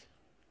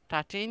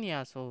 13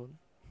 years old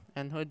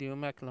N হয়ে দিও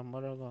এক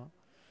নম্বর গো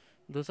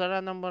दूसरा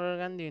नंबर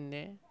गान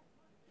दिने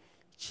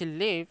she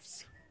lives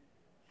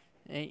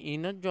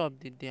इनो जॉब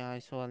दी दिया है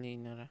सवाल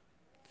इनरा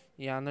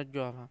यानो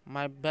job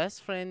my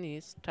best friend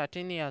is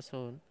 13 years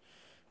old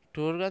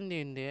tour गान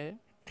दिने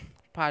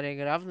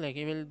पैराग्राफ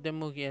लेके बिल दे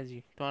मुखिया जी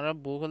तुम्हारा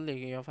बुक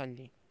लेके या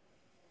फाली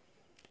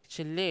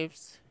she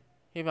lives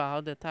ही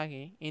बाहर देता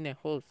है in a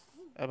house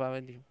अब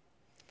आवे दी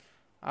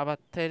अब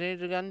तेरे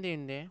गान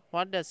दिने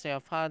what does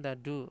your father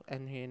do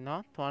and he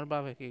not तुम्हारा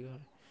बाबा की घर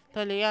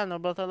তাহলে ইয়ানো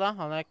বতলা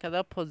হল একটা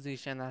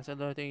পজিশন আছে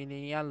ধরতে গেলে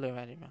ইয়ান লই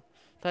পারিবা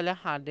তাহলে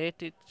হাডে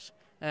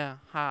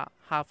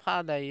হা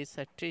ফাদার ইজ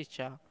এ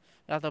টিচার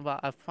অথবা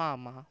আ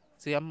ফার্মার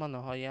যেমন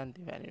হয় ইয়ান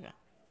দিতে পারিবা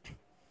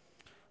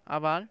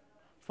আবার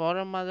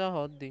ফরের মাঝে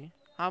হদ্দি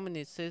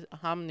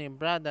how many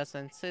brothers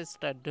and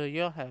sisters do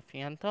you have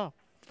ইয়ান তো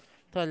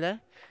তাহলে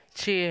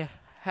she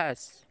has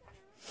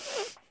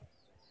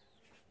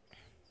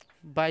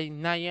বাই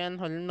নাইন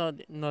হল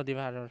নদী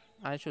ভারর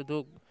আর শুধু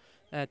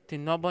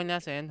তিন বইনা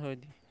সেন হই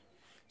দি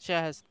she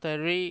has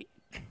 3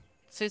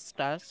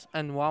 sisters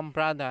and 1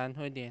 brother and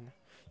who did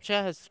she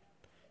has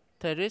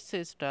 3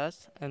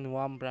 sisters and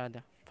 1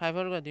 brother 5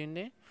 or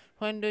godinde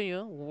when do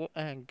you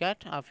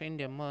get up in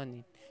the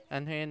morning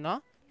and when no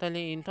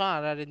tali into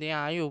arare di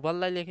ayu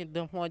balla lekhi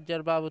do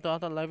mojar babu to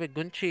to live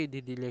gunchi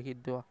didi lekhi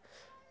do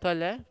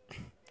তাহলে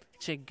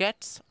she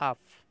gets up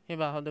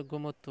Hiba হদে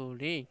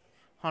গুমতুরি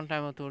হন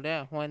time তুলে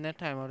when a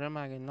time ওরে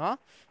মাগে ন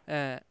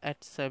at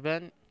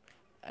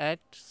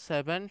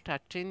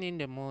 7:13 in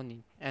the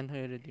morning and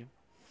হয়ে দিও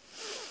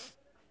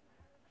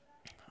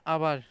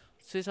আবার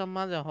সিসম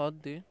মাঝে হদ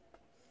দি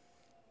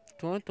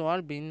তুমি তোমার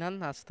বিন্নান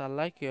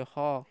নাস্তাল্লাই কে হ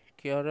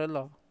কে ল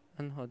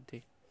আন হদ দি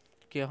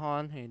কে হ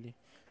আন হয়ে দি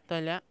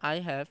তাহলে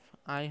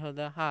I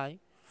হদে হাই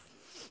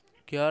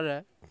কে রে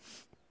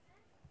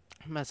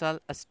مثال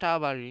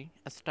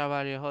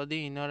استاباری هودی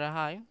اینا را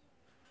های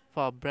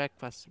for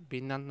breakfast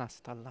binan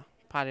nastalla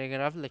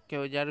paragraph likke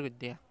ho jar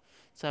gudya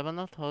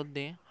seventh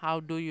hodi how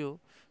do you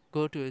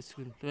go to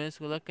school to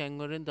school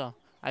kangore da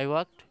I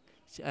worked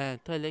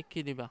to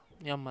lekki diba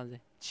yamaze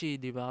chi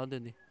diba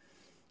odedi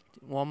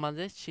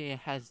wamaze she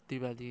has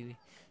diba didi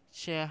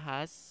she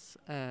has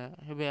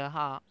hebe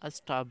ha a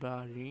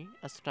strawberry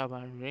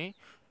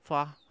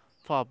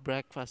for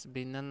breakfast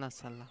binan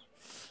nastalla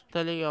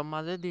tale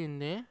yamaze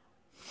dinde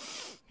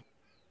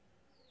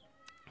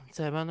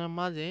Seven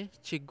maze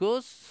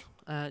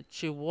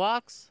she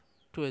walks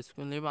to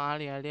school liba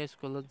ari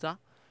school ja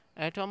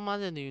eto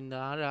maze dinda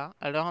ara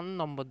era hon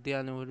number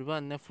diane uriba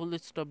ne full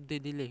stop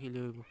didi lekhi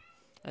loibo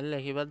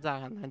lekhiba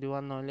jaga na diwa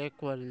no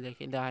lekwa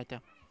lekhi daita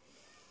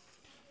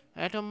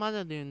eto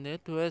maze dinde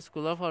to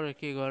school for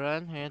ki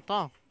goran he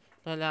to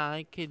tale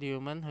ai ki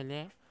diuman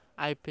hole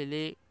I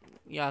play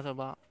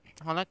yasaba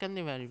hona kan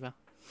di bariba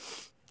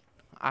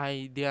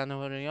I diane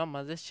hore yo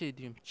maze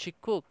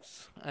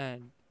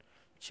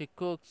she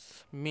cooks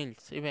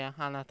meals ibe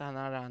hana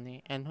tana rani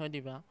en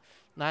hodiba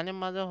nane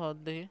maze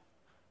hodde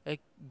ek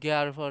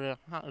gyar for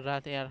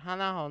rat yar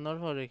hana honor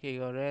for ki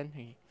goren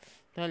hi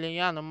tale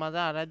yan maze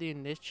ara din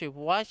de she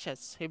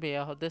watches ibe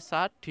hodde sa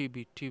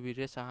tv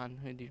re sahan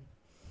hodi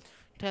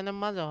tane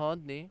maze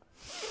hodde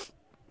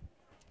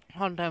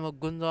hon time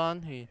gunjon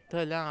hi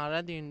tale ara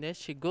din de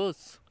she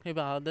goes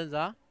ibe hodde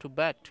za to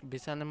bed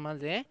bisane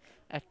maze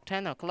at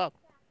 10 o'clock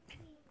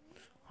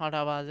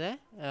hota baje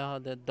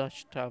hodde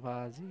 10টা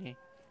baje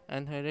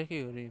and here কি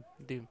করি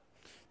দিম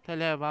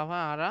তাহলে বাবা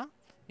আরা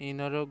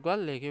ইনরোগল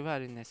লেখে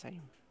পারি না সাই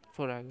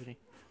ফোরা করি